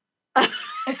light. And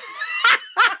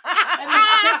the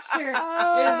picture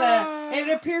is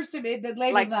it appears to be, the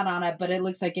label's Like- not on it, but it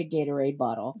looks like a Gatorade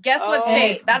bottle. Guess what Oh.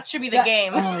 state? It's That should be the du-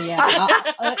 game. Oh, yeah.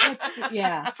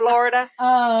 Yeah. Florida.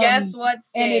 Guess what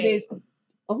state? And it is,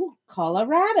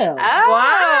 Colorado.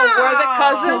 Oh, where the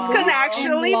cousins Wow. can And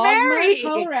actually Longmont, marry.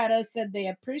 Colorado said they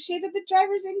appreciated the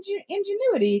driver's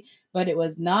ingenuity, but it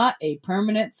was not a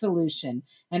permanent solution.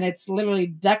 And it's literally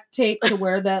duct taped to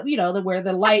where the where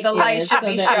the light the light is, should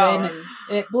so be that shown. when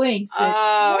it blinks,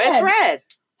 Oh, it's red.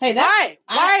 Hey, that's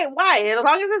Why? As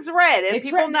long as it's red and it's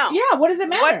people red. know. Yeah, what does it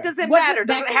matter? What does it matter?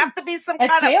 Does it have to be some a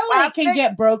kind of tail light plastic? can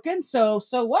get broken? So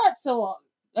what? So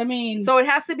I mean, So it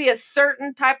has to be a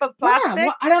certain type of plastic?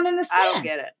 yeah, I don't understand. I don't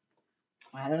get it.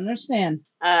 I don't understand.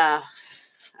 All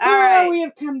Well, right. we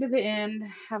have come to the end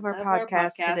of our Of our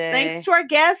podcast today. Thanks to our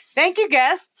guests. Thank you,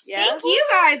 guests. Yes. Thank you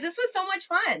guys. This was so much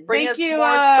fun. Bring Thank us you,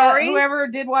 more stories. whoever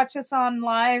did watch us on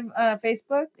live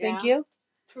Facebook. Thank you.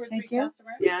 Thank you.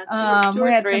 Yeah. We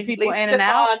had some people in and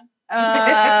out.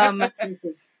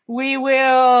 We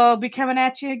will be coming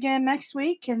at you again next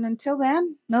week, and until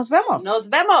then, nos vemos. Nos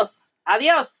vemos.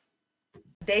 Adios.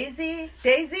 Daisy,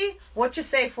 what's your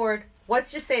safe word?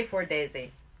 What's your safe word,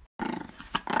 Daisy?